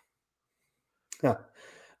 Huh.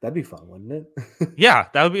 That'd be fun, wouldn't it? Yeah,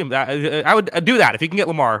 that would be. I would do that if you can get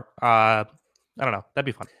Lamar. I don't know. That'd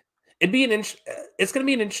be fun. It's going to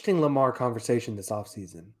be an interesting Lamar conversation this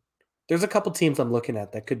offseason. There's a couple teams I'm looking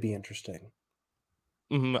at that could be interesting.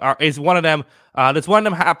 Is one of them? Does one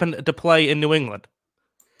of them happen to play in New England?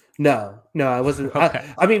 No, I wasn't. Okay.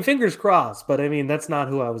 I mean, fingers crossed, but I mean that's not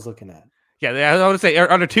who I was looking at. Yeah, I want to say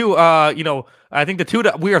under two. I think the two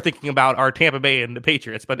that we are thinking about are Tampa Bay and the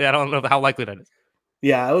Patriots, but I don't know how likely that is.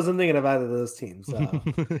 Yeah, I wasn't thinking of either of those teams.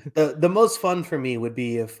 The most fun for me would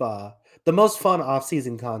be if the most fun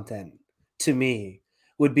offseason content to me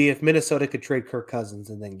would be if Minnesota could trade Kirk Cousins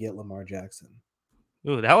and then get Lamar Jackson.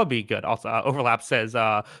 Ooh, that would be good. Also, Overlap says,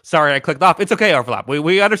 sorry, I clicked off. It's okay, Overlap.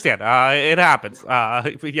 We understand. It happens.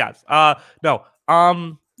 Yes. No.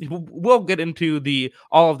 We'll get into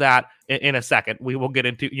all of that in a second. We will get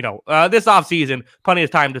into, this offseason, plenty of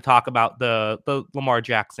time to talk about the Lamar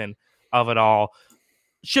Jackson of it all.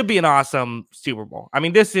 Should be an awesome Super Bowl. I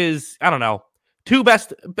mean, this is, I don't know,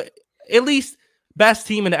 at least best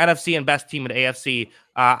team in the NFC and best team in the AFC,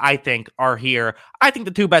 I think, are here. I think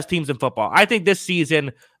the two best teams in football. I think this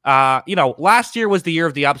season, last year was the year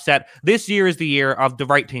of the upset. This year is the year of the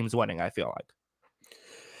right teams winning, I feel like.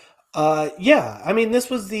 Yeah. I mean,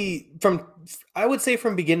 this was I would say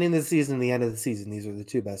from beginning of the season to the end of the season, these are the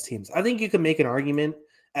two best teams. I think you could make an argument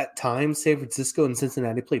at times San Francisco and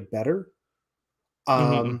Cincinnati played better.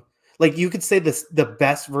 Like you could say the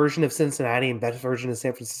best version of Cincinnati and best version of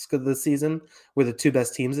San Francisco this season were the two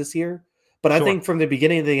best teams this year. But I think from the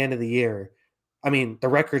beginning to the end of the year, I mean, the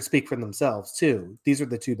records speak for themselves too. These are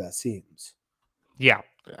the two best teams. Yeah,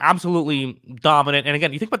 absolutely dominant. And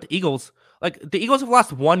again, you think about the Eagles. Like the Eagles have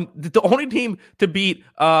lost one. The only team to beat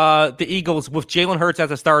the Eagles with Jalen Hurts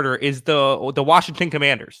as a starter is the Washington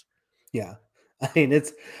Commanders. Yeah. What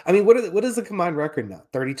is the combined record now?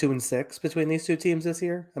 32-6 between these two teams this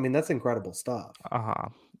year. I mean, that's incredible stuff.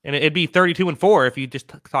 And it'd be 32-4 if you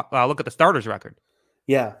just look at the starters record.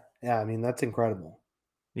 Yeah. I mean, that's incredible.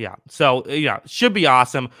 Yeah. So should be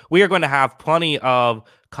awesome. We are going to have plenty of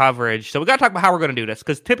coverage. So we got to talk about how we're going to do this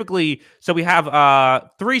because typically, we have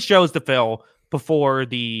 3 shows to fill before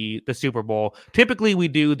the Super Bowl. Typically, we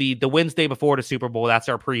do the Wednesday before the Super Bowl. That's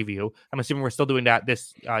our preview. I'm assuming we're still doing that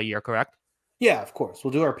this year, correct? Yeah, of course.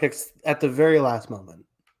 We'll do our picks at the very last moment.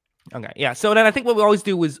 Okay, yeah. So then I think what we always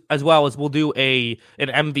do is we'll do an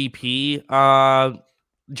MVP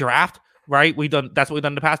draft, right? That's what we've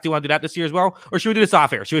done in the past. Do you want to do that this year as well? Or should we do this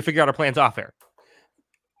off air? Should we figure out our plans off air?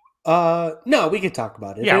 No, we can talk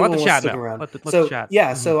about it. Yeah, let the chat know. Let the chat.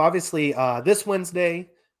 Yeah, so obviously this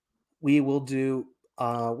Wednesday we will do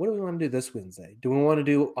what do we want to do this Wednesday? Do we want to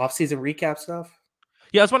do off-season recap stuff?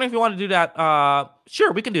 Yeah, I was wondering if you want to do that.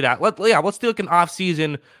 Sure, we can do that. Let's do like an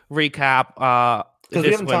off-season recap. Because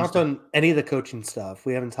we haven't talked on any of the coaching stuff.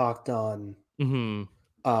 We haven't talked on,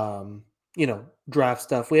 draft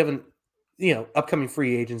stuff. We haven't, upcoming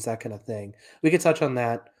free agents, that kind of thing. We could touch on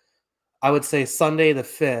that. I would say Sunday the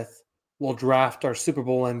 5th, we'll draft our Super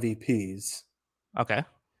Bowl MVPs. Okay.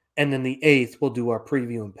 And then the 8th, we'll do our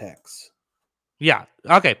preview and picks. Yeah.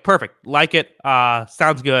 Okay, perfect. Like it.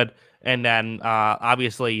 Sounds good. And then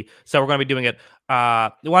obviously, so we're going to be doing it.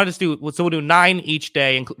 We'll do 9 each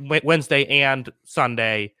day, Wednesday and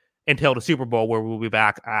Sunday until the Super Bowl, where we'll be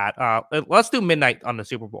back at. Let's do midnight on the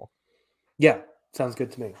Super Bowl. Yeah, sounds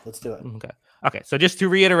good to me. Let's do it. Okay. So just to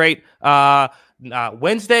reiterate,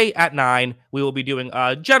 Wednesday at 9, we will be doing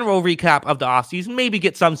a general recap of the offseason. Maybe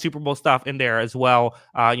get some Super Bowl stuff in there as well.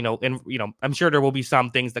 I'm sure there will be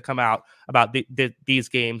some things that come out about these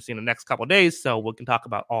games in the next couple of days, so we can talk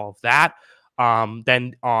about all of that.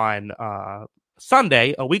 Then on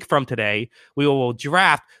Sunday, a week from today, we will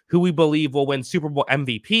draft who we believe will win Super Bowl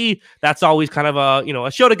MVP. That's always kind of a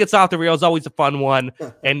show that gets off the rails, always a fun one.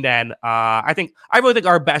 And then I really think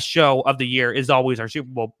our best show of the year is always our Super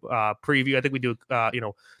Bowl preview. I think we do a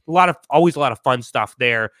lot of fun stuff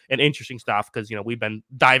there and interesting stuff because we've been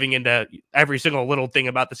diving into every single little thing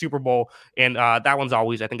about the Super Bowl, and that one's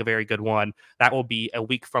always, I think, a very good one. That will be a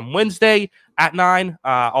week from Wednesday at 9.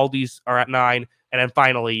 All these are at 9, and then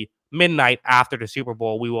finally midnight after the Super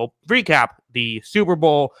Bowl, we will recap the Super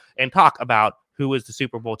Bowl and talk about who is the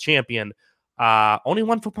Super Bowl champion. Only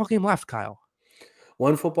one football game left, Kyle.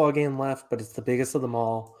 One football game left, but it's the biggest of them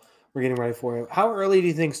all. We're getting ready for it. How early do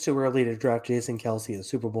you think it's too early to draft Jason Kelce as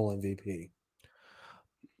Super Bowl MVP?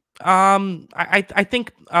 I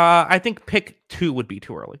think pick 2 would be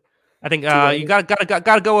too early. I think you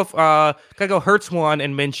gotta go with Hurts 1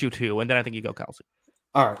 and Minshew 2, and then I think you go Kelce.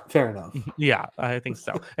 All right, fair enough. Yeah, I think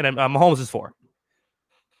so. And then Mahomes is 4.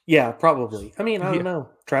 Yeah, probably. I mean, I don't know.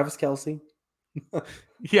 Travis Kelce.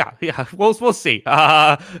 Yeah, we'll see.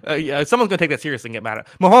 Yeah, someone's gonna take that seriously and get mad at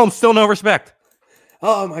Mahomes. Still no respect.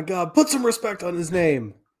 Oh my God, put some respect on his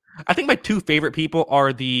name. I think my two favorite people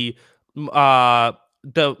are the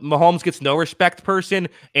Mahomes gets no respect person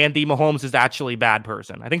and the Mahomes is actually bad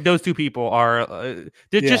person. I think those two people are.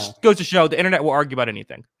 It just goes to show the internet will argue about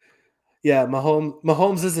anything. Yeah,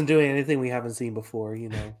 Mahomes isn't doing anything we haven't seen before.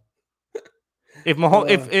 If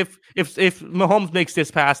Mahomes if Mahomes makes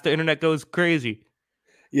this pass, the internet goes crazy.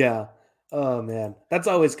 Yeah. Oh man, that's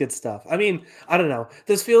always good stuff. I mean, I don't know.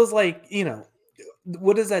 This feels like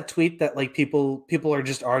what is that tweet that like people are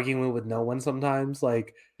just arguing with no one sometimes?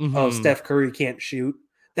 Like, oh, Steph Curry can't shoot.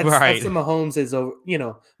 That's the Mahomes is over.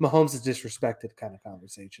 Mahomes is disrespected kind of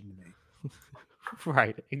conversation to me.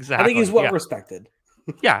 Right. Exactly. I think he's well respected.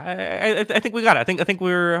 Yeah, I think we got it. I think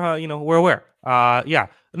we're we're aware. Yeah.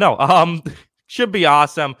 No. Should be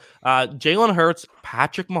awesome. Jalen Hurts,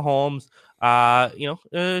 Patrick Mahomes.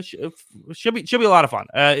 Should be a lot of fun.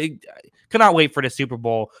 Cannot wait for the Super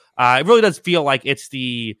Bowl. It really does feel like it's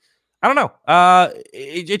I don't know. I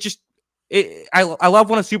love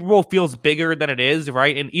when a Super Bowl feels bigger than it is,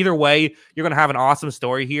 right? And either way, you're going to have an awesome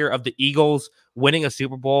story here of the Eagles winning a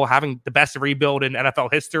Super Bowl, having the best rebuild in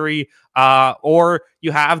NFL history, or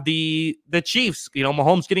you have the Chiefs,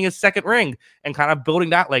 Mahomes getting his second ring and kind of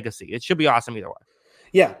building that legacy. It should be awesome either way.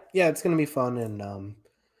 Yeah, it's going to be fun, and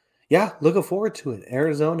looking forward to it.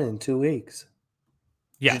 Arizona in 2 weeks.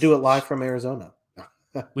 Yeah, do it live from Arizona.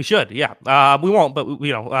 We should, yeah. We won't, but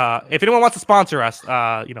if anyone wants to sponsor us,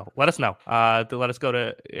 let us know. To let us go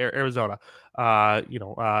to Arizona.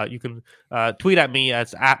 You can tweet at me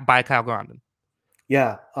as by Kyle Grondin.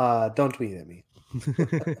 Yeah, don't tweet at me.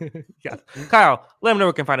 Yeah, Kyle, let them know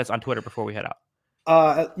where we can find us on Twitter before we head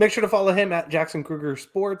out. Make sure to follow him at Jackson Kruger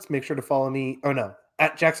Sports. Make sure to follow me. Oh no,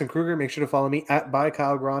 at Jackson Kruger. Make sure to follow me at by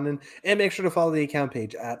Kyle Grondin, and make sure to follow the account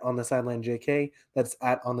page at On the Sideline JK. That's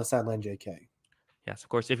at On the Sideline JK. Yes, of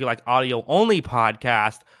course, if you like audio-only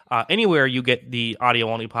podcast, anywhere you get the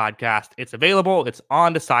audio-only podcast, it's available. It's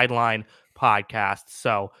On the Sideline podcast.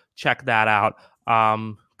 So check that out.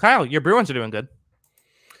 Kyle, your Bruins are doing good.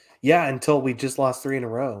 Yeah, until we just lost 3 in a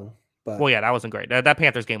row. But well, yeah, that wasn't great. That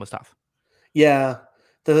Panthers game was tough. Yeah,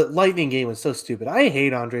 the Lightning game was so stupid. I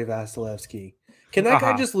hate Andrei Vasilevsky. Can that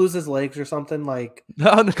guy just lose his legs or something? Like,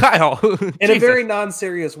 Kyle, in a very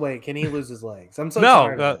non-serious way, can he lose his legs? I'm so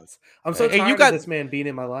tired of this. I'm so tired of this man being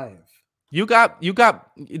in my life. You got.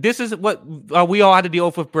 This is what we all had to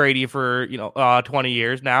deal with Brady for 20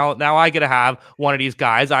 years. Now I get to have one of these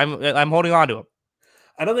guys. I'm holding on to him.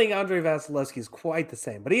 I don't think Andrei Vasilevsky is quite the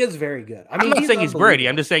same, but he is very good. I mean, I'm not saying he's Brady.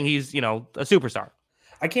 I'm just saying he's a superstar.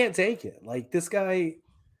 I can't take it. Like, this guy.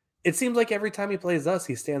 It seems like every time he plays us,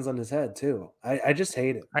 he stands on his head too. I just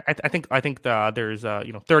hate it. I think there's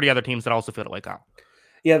 30 other teams that also feel like that.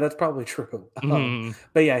 Yeah, that's probably true.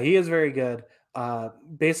 But yeah, he is very good.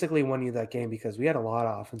 Basically won you that game because we had a lot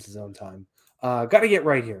of offensive zone time. Got to get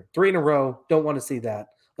right here. 3 in a row. Don't want to see that.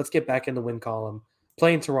 Let's get back in the win column.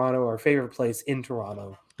 Play in Toronto, our favorite place in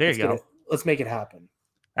Toronto. There you go. Let's make it happen.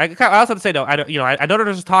 I also have to say though, I don't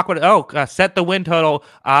just talk about set the win total.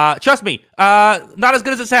 Trust me, not as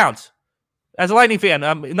good as it sounds. As a Lightning fan,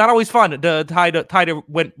 not always fun to tie to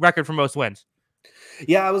win record for most wins.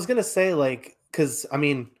 Yeah, I was gonna say because I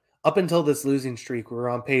mean, up until this losing streak, we were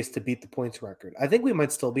on pace to beat the points record. I think we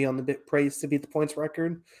might still be on the pace to beat the points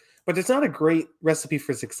record, but it's not a great recipe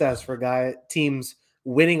for success for teams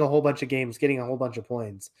winning a whole bunch of games, getting a whole bunch of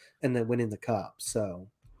points, and then winning the cup. So.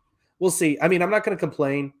 We'll see. I mean, I'm not going to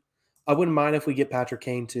complain. I wouldn't mind if we get Patrick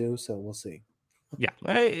Kane too. So we'll see. Yeah,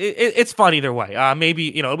 it's fun either way.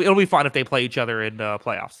 Maybe it'll be fun if they play each other in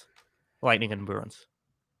playoffs, Lightning and Bruins.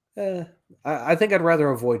 I think I'd rather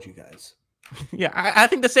avoid you guys. Yeah, I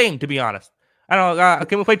think the same. To be honest, I don't know.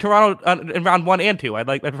 Can we play Toronto in round 1 and 2? I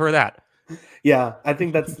prefer that. Yeah, I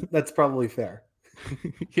think that's probably fair.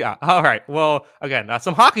 Yeah. All right. Well, again,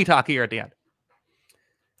 some hockey talk here at the end.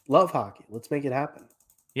 Love hockey. Let's make it happen.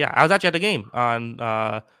 Yeah, I was actually at the game on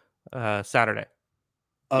Saturday.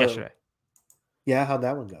 Yesterday. Yeah, how'd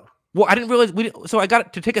that one go? Well, I didn't realize so I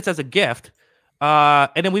got 2 tickets as a gift, and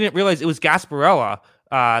then we didn't realize it was Gasparilla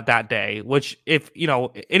that day. Which, if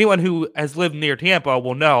anyone who has lived near Tampa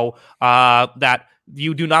will know that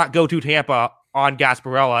you do not go to Tampa on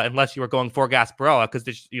Gasparilla unless you are going for Gasparilla because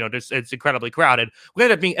it's incredibly crowded.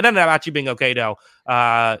 It ended up actually being okay though.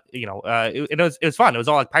 It was fun. It was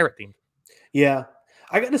all like pirate themed. Yeah.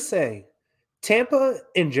 I got to say, Tampa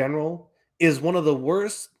in general is one of the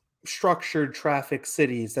worst structured traffic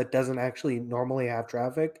cities that doesn't actually normally have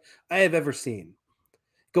traffic I have ever seen.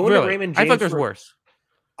 Going to Raymond James. I thought there's worse.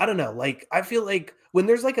 I don't know. I feel like when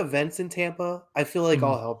there's like events in Tampa, I feel like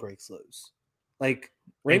all hell breaks loose. Like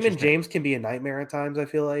Raymond James can be a nightmare at times, I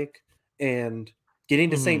feel like. And getting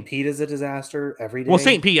to St. Pete is a disaster every day. Well,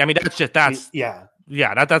 St. Pete, I mean, that's yeah.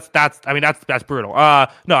 Yeah, that's brutal.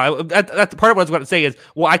 No, that's part of what I was going to say is,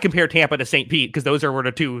 well, I compare Tampa to St. Pete because those are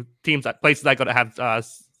the two places I go to have,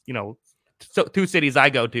 so two cities I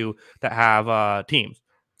go to that have teams.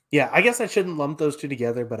 Yeah, I guess I shouldn't lump those two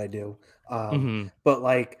together, but I do. But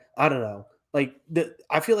like, I don't know, like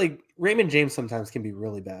I feel like Raymond James sometimes can be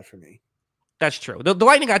really bad for me. That's true. The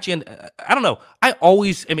Lightning got you in. I don't know. I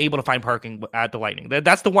always am able to find parking at the Lightning.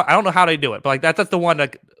 That's the one. I don't know how they do it, but like that's the one.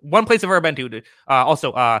 Like one place I've ever been to.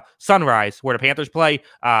 Also, Sunrise, where the Panthers play.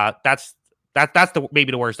 That's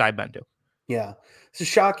maybe the worst I've been to. Yeah. So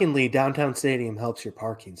shockingly, downtown stadium helps your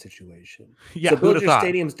parking situation. Yeah. So build your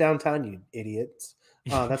stadiums downtown, you idiots.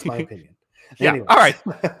 That's my opinion. Yeah. Anyways. All right.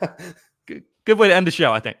 Good way to end the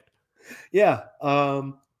show, I think. Yeah.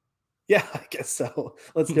 Yeah, I guess so.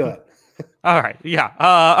 Let's do it. All right. Yeah.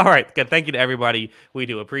 All right. Good. Thank you to everybody. We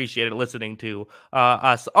do appreciate it listening to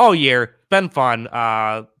us all year. Been fun.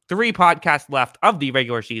 3 podcasts left of the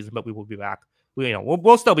regular season, but we will be back.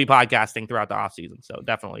 We'll still be podcasting throughout the off season. So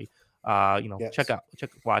definitely, yes.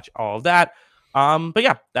 Watch all of that. But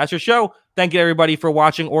yeah, that's your show. Thank you to everybody for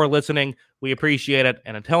watching or listening. We appreciate it.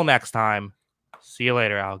 And until next time, see you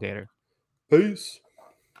later, alligator. Peace.